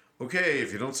 Okay,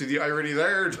 if you don't see the irony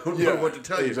there, don't know what to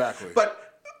tell you. Exactly.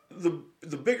 But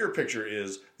the bigger picture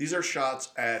is these are shots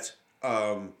at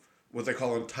what they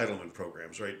call entitlement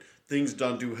programs, right? Things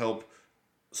done to help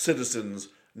citizens,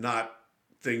 not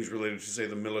things related to, say,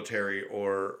 the military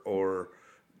or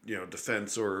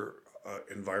defense or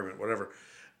environment, whatever.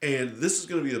 And this is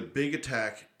going to be a big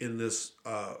attack in this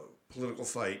political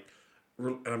fight.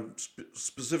 And I'm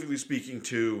specifically speaking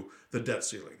to the debt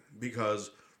ceiling, because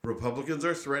Republicans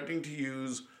are threatening to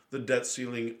use the debt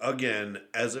ceiling again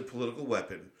as a political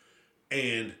weapon.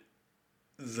 And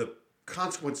the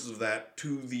consequences of that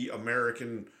to the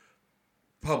American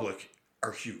public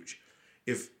are huge.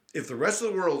 If the rest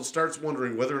of the world starts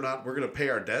wondering whether or not we're going to pay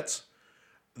our debts,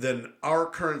 then our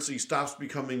currency stops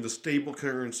becoming the stable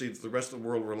currency that the rest of the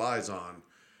world relies on.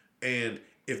 And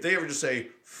if they ever just say,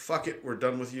 fuck it, we're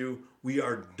done with you, we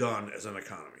are done as an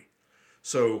economy.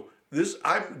 So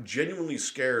I'm genuinely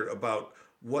scared about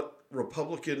what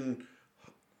Republican,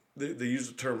 they use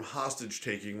the term hostage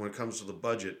taking when it comes to the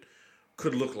budget,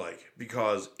 could look like.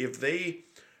 Because if they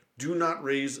do not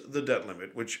raise the debt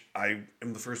limit, which I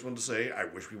am the first one to say, I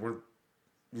wish we weren't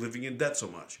living in debt so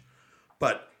much.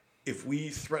 But if we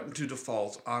threaten to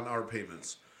default on our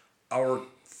payments, our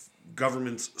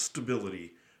government's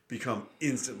stability become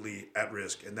instantly at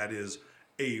risk, and that is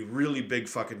a really big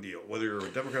fucking deal. Whether you're a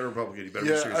Democrat or Republican, you better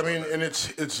be serious. I mean, and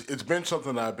it's been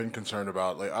something that I've been concerned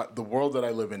about. Like the world that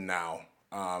I live in now,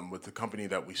 with the company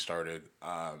that we started,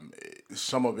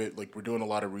 some of it, like we're doing a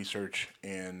lot of research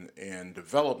and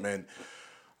development,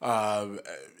 and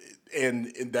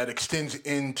that extends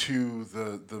into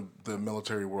the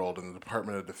military world and the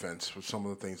Department of Defense with some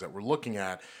of the things that we're looking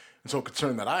at. And so a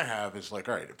concern that I have is like,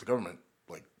 all right, if the government,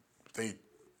 like, they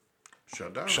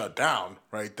shut down,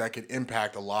 right, that could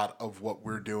impact a lot of what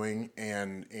we're doing.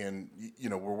 And you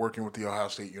know, we're working with the Ohio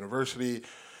State University.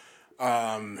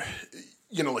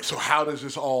 You know, like, so how does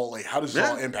this all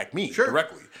impact me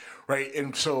directly? Right.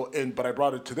 And so, but I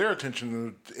brought it to their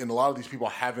attention, and a lot of these people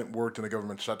haven't worked in a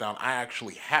government shutdown. I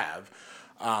actually have.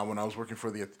 When I was working for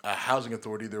the housing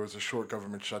authority, there was a short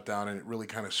government shutdown, and it really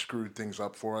kind of screwed things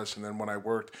up for us. And then when I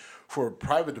worked for a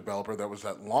private developer, that was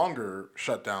that longer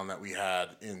shutdown that we had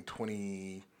in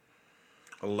 2011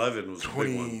 was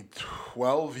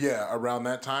 2012, yeah, around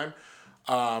that time.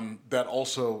 That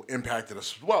also impacted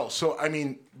us as well. So, I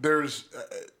mean, there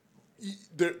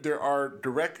are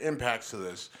direct impacts to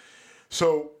this.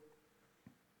 So,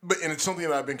 and it's something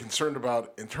that I've been concerned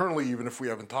about internally, even if we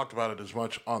haven't talked about it as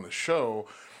much on the show.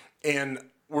 And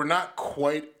we're not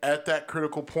quite at that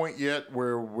critical point yet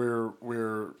where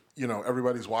we're you know,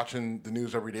 everybody's watching the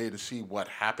news every day to see what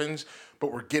happens,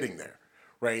 but we're getting there,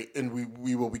 right? And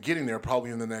we will be getting there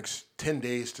probably in the next 10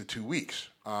 days to 2 weeks,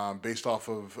 based off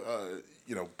of,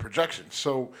 you know, projections.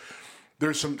 So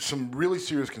there's some really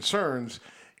serious concerns.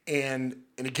 And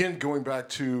again, going back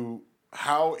to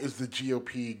how is the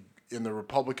GOP and the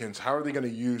Republicans, how are they going to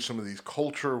use some of these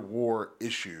culture war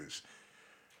issues,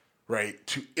 right,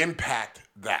 to impact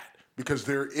that? Because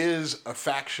there is a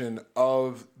faction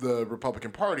of the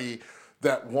Republican Party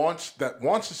that wants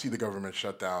to see the government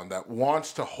shut down, that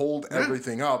wants to hold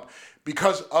everything up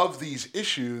because of these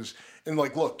issues. And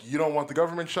like, look, you don't want the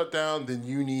government shut down, then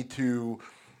you need to.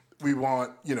 We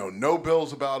want, you know, no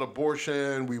bills about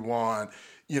abortion. We want,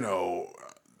 you know,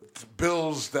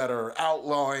 bills that are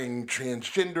outlawing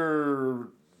transgender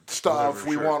stuff.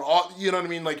 We want all, you know what I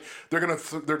mean? Like they're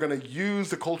gonna use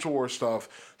the culture war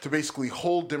stuff to basically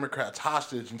hold Democrats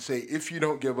hostage and say, if you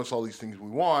don't give us all these things we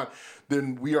want,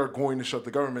 then we are going to shut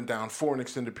the government down for an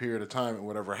extended period of time, and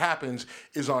whatever happens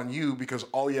is on you, because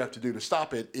all you have to do to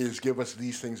stop it is give us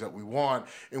these things that we want,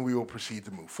 and we will proceed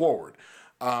to move forward.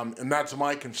 And that's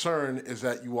my concern, is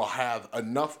that you will have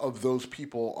enough of those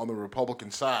people on the Republican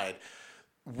side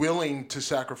willing to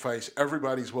sacrifice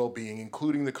everybody's well-being,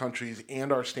 including the country's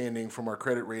and our standing from our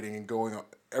credit rating and going on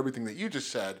everything that you just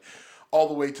said, all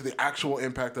the way to the actual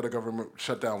impact that a government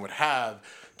shutdown would have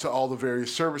to all the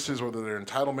various services, whether they're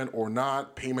entitlement or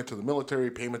not, payment to the military,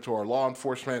 payment to our law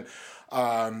enforcement,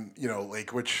 you know,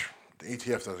 like, which the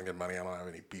ATF doesn't get money. I don't have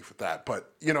any beef with that.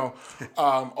 But, you know,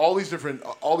 all these different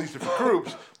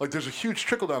groups, like there's a huge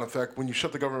trickle-down effect when you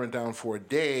shut the government down for a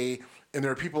day, and there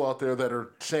are people out there that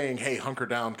are saying, hey, hunker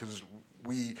down, because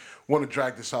we want to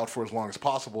drag this out for as long as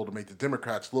possible to make the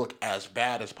Democrats look as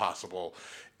bad as possible.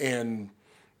 And,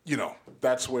 you know,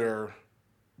 that's where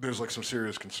there's like some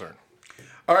serious concern.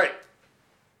 All right.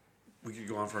 We could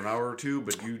go on for an hour or two,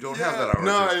 but you don't have that hour.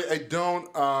 No, I don't.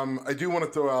 I do want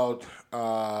to throw out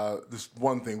this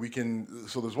one thing.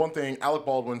 So there's one thing. Alec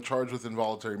Baldwin charged with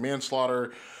involuntary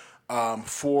manslaughter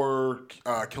for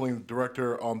killing the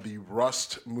director on the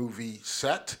Rust movie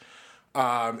set.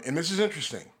 And this is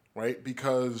interesting, right?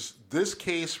 Because this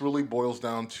case really boils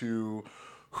down to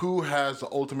who has the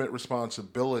ultimate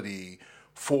responsibility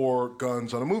for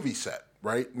guns on a movie set,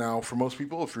 right? Now, for most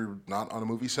people, if you're not on a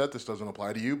movie set, this doesn't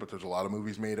apply to you, but there's a lot of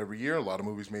movies made every year, a lot of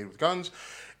movies made with guns.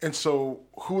 And so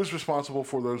who is responsible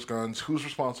for those guns? Who's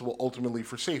responsible ultimately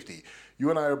for safety? You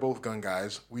and I are both gun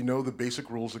guys. We know the basic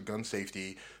rules of gun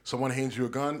safety. Someone hands you a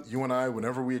gun. You and I,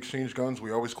 whenever we exchange guns,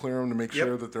 we always clear them to make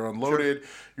sure that they're unloaded.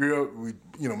 Sure. We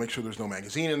make sure there's no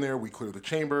magazine in there. We clear the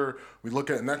chamber. We look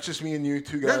at, and that's just me and you,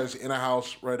 two guys in a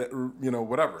house, right?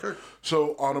 Whatever. Sure.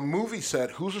 So on a movie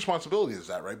set, whose responsibility is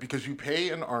that, right? Because you pay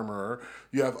an armorer.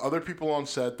 You have other people on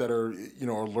set that are,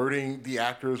 alerting the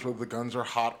actors whether the guns are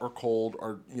hot or cold,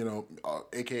 or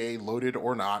AKA loaded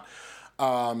or not.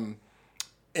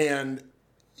 And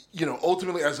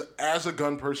ultimately, as a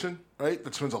gun person, right,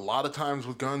 that spends a lot of times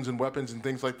with guns and weapons and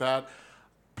things like that,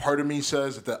 part of me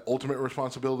says that the ultimate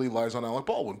responsibility lies on Alec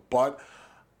Baldwin. But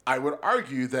I would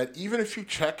argue that even if you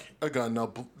check a gun,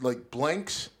 now, like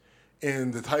blanks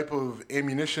and the type of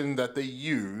ammunition that they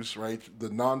use, right, the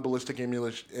non-ballistic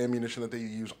ammunition that they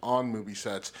use on movie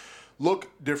sets, look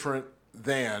different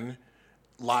than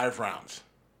live rounds,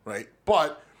 right?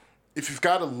 But if you've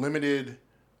got a limited...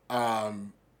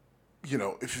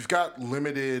 if you've got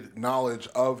limited knowledge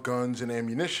of guns and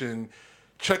ammunition,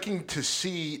 checking to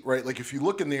see, right, like if you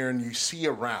look in there and you see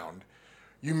a round,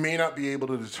 you may not be able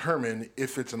to determine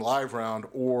if it's a live round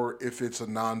or if it's a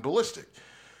non-ballistic.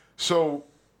 So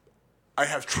I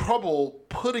have trouble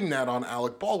putting that on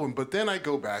Alec Baldwin, but then I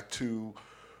go back to,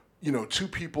 two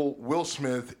people, Will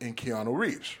Smith and Keanu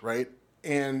Reeves, right?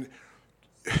 And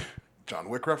John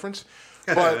Wick reference,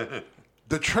 but...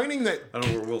 The training that... I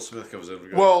don't know where Will Smith comes in.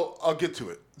 Well, I'll get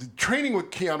to it. The training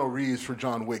with Keanu Reeves for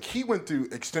John Wick, he went through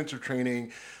extensive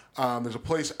training. There's a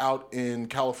place out in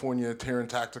California, Terran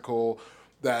Tactical,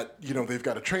 that, they've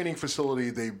got a training facility.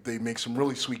 They make some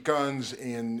really sweet guns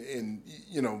and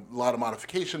a lot of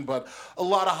modification. But a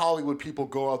lot of Hollywood people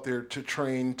go out there to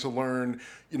train, to learn,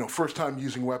 first time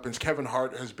using weapons. Kevin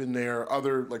Hart has been there,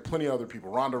 plenty of other people,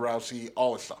 Ronda Rousey,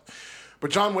 all this stuff. But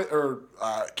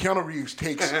Keanu Reeves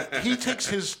takes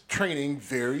his training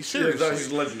very seriously. Yeah,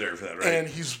 he's legendary for that, right? And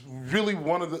he's really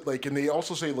one of the, and they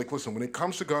also say, listen, when it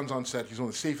comes to guns on set, he's one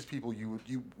of the safest people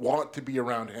you want to be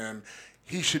around him.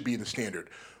 He should be the standard.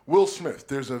 Will Smith,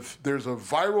 there's a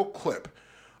viral clip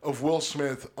of Will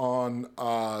Smith on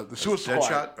the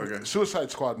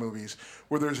Suicide Squad movies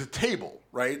where there's a table,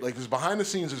 right? Like, there's behind the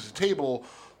scenes, there's a table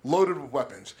loaded with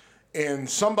weapons. And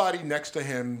somebody next to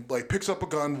him, picks up a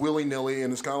gun willy-nilly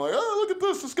and is kind of like, oh, look at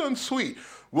this gun's sweet.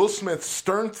 Will Smith,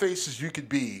 stern face as you could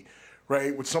be,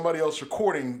 right, with somebody else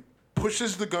recording,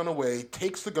 pushes the gun away,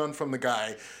 takes the gun from the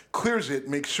guy, clears it,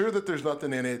 makes sure that there's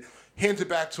nothing in it, hands it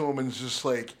back to him, and is just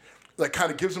kind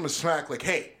of gives him a smack,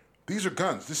 hey, these are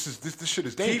guns. This shit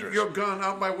is dangerous. Keep your gun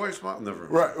out my wife's mouth. Never.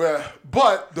 Right.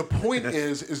 But the point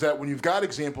is that when you've got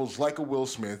examples like a Will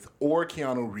Smith or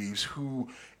Keanu Reeves who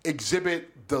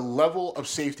exhibit the level of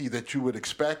safety that you would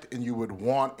expect and you would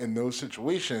want in those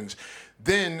situations,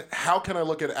 then how can I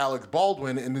look at Alec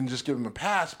Baldwin and then just give him a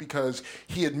pass because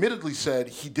he admittedly said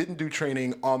he didn't do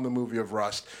training on the movie of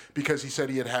Rust because he said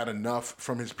he had enough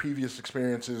from his previous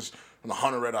experiences on The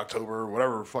Hunt of Red October or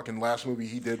whatever fucking last movie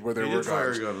he did where there were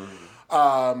guns.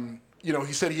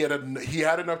 He said he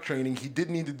had enough training. He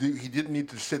didn't need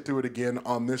to sit through it again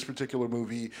on this particular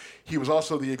movie. He was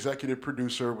also the executive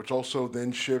producer, which also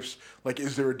then shifts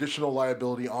is there additional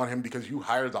liability on him because you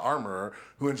hired the armorer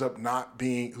who ends up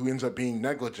being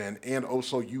negligent, and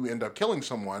also you end up killing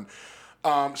someone.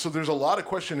 So there's a lot of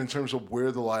question in terms of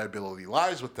where the liability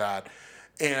lies with that,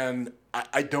 and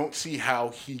I don't see how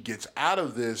he gets out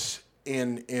of this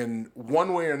in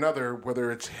one way or another,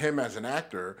 whether it's him as an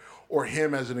actor or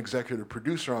him as an executive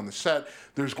producer on the set.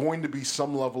 There's going to be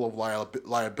some level of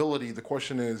liability. The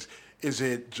question is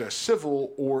it just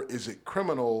civil or is it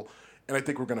criminal? And I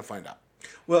think we're going to find out.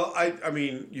 Well, I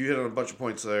mean, you hit on a bunch of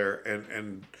points there,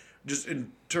 and just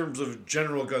in terms of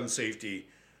general gun safety,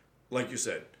 like you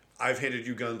said, I've handed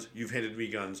you guns, you've handed me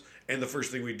guns, and the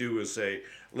first thing we do is say,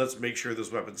 let's make sure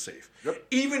this weapon's safe. Yep.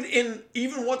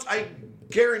 Even once I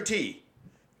guarantee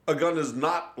a gun is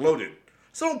not loaded,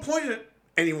 so don't point it at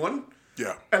anyone.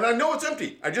 Yeah. And I know it's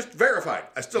empty. I just verified.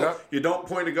 You don't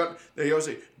point a gun. They always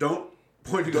say, don't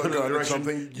point a gun in the direction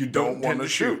something you don't want to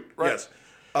shoot. Right. Yes.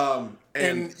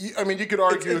 And I mean, you could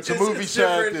argue it's a movie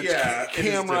set, it's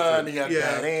camera, and you got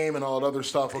bad aim and all that other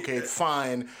stuff. Okay,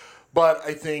 fine. But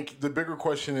I think the bigger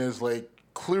question is,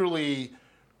 clearly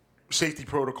safety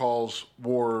protocols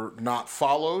were not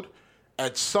followed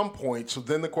at some point. So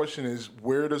then the question is,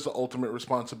 where does the ultimate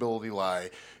responsibility lie?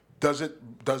 Does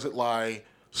it lie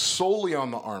solely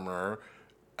on the armorer?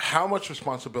 how much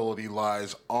responsibility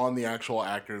lies on the actual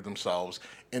actor themselves,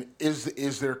 and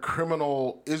is there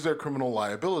criminal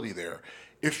liability there?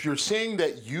 If you're saying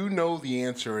that you know the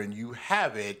answer and you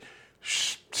have it,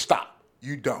 stop.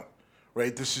 You don't.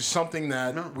 Right? This is something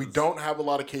that we don't have a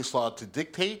lot of case law to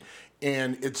dictate,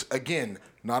 and it's, again,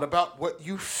 not about what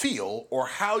you feel or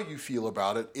how you feel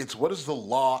about it. It's what does the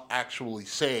law actually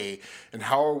say, and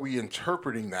how are we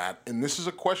interpreting that? And this is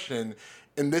a question,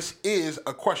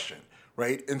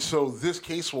 right? And so this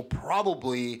case will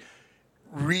probably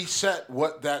reset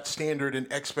what that standard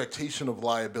and expectation of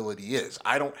liability is.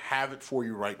 I don't have it for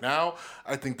you right now.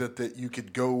 I think that you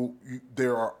could go,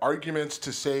 there are arguments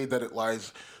to say that it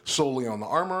lies solely on the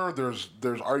armor. There's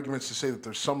arguments to say that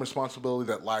there's some responsibility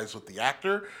that lies with the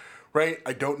actor, right?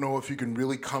 I don't know if you can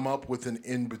really come up with an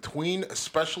in-between,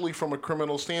 especially from a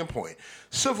criminal standpoint.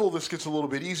 Civil, this gets a little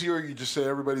bit easier. You just say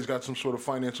everybody's got some sort of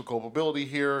financial culpability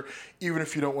here, even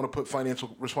if you don't want to put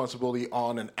financial responsibility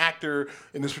on an actor.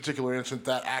 In this particular instance,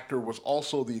 that actor was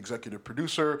also the executive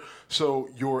producer. So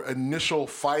your initial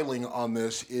filing on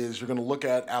this is you're going to look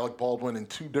at Alec Baldwin in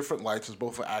two different lights as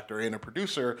both an actor and a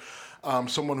producer,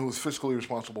 someone who is fiscally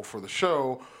responsible for the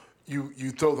show.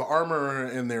 You throw the armor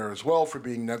in there as well for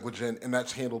being negligent, and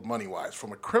that's handled money-wise.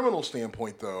 From a criminal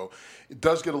standpoint, though, it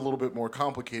does get a little bit more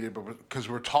complicated, but because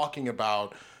we're talking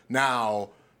about now,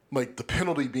 like, the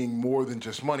penalty being more than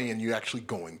just money and you actually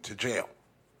going to jail.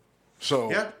 So,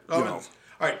 yeah. All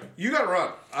right, you got to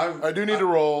run. I do need to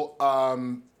roll.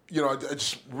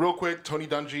 Just real quick, Tony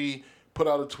Dungy put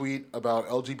out a tweet about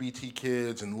LGBT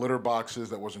kids and litter boxes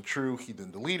that wasn't true. He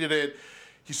then deleted it.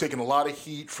 He's taken a lot of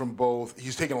heat from both.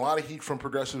 He's taken a lot of heat from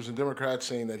progressives and Democrats,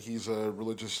 saying that he's a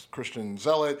religious Christian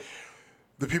zealot.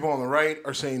 The people on the right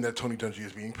are saying that Tony Dungy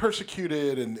is being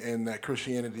persecuted and that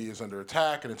Christianity is under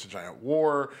attack and it's a giant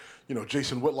war.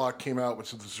 Jason Whitlock came out with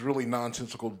this really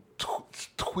nonsensical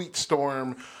tweet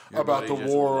storm about the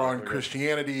war on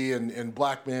Christianity and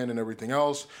black men and everything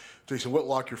else. Jason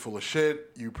Whitlock, you're full of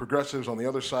shit. You progressives on the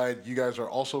other side, you guys are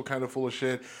also kind of full of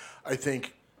shit. I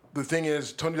think the thing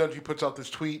is, Tony Dungy puts out this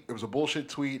tweet. It was a bullshit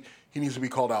tweet. He needs to be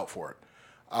called out for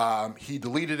it. He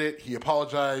deleted it. He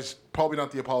apologized. Probably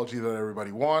not the apology that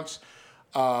everybody wants.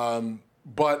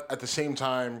 But at the same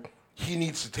time, he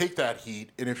needs to take that heat.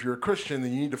 And if you're a Christian,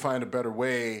 then you need to find a better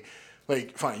way.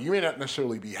 Like, fine, you may not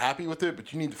necessarily be happy with it,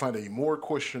 but you need to find a more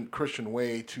Christian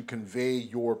way to convey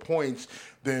your points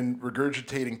than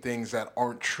regurgitating things that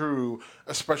aren't true,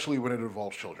 especially when it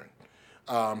involves children.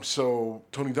 So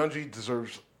Tony Dungy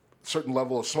deserves certain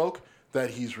level of smoke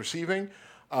that he's receiving,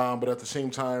 but at the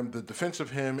same time, the defense of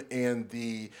him and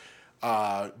the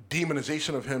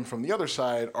demonization of him from the other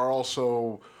side are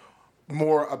also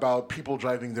more about people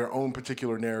driving their own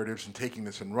particular narratives and taking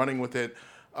this and running with it.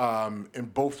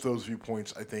 And both those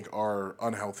viewpoints, I think, are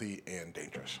unhealthy and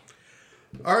dangerous.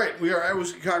 All right, we are at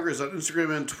Whiskey Congress on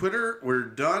Instagram and Twitter. We're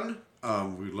done.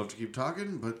 We'd love to keep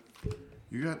talking, but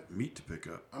you got meat to pick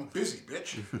up. I'm busy,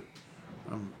 bitch.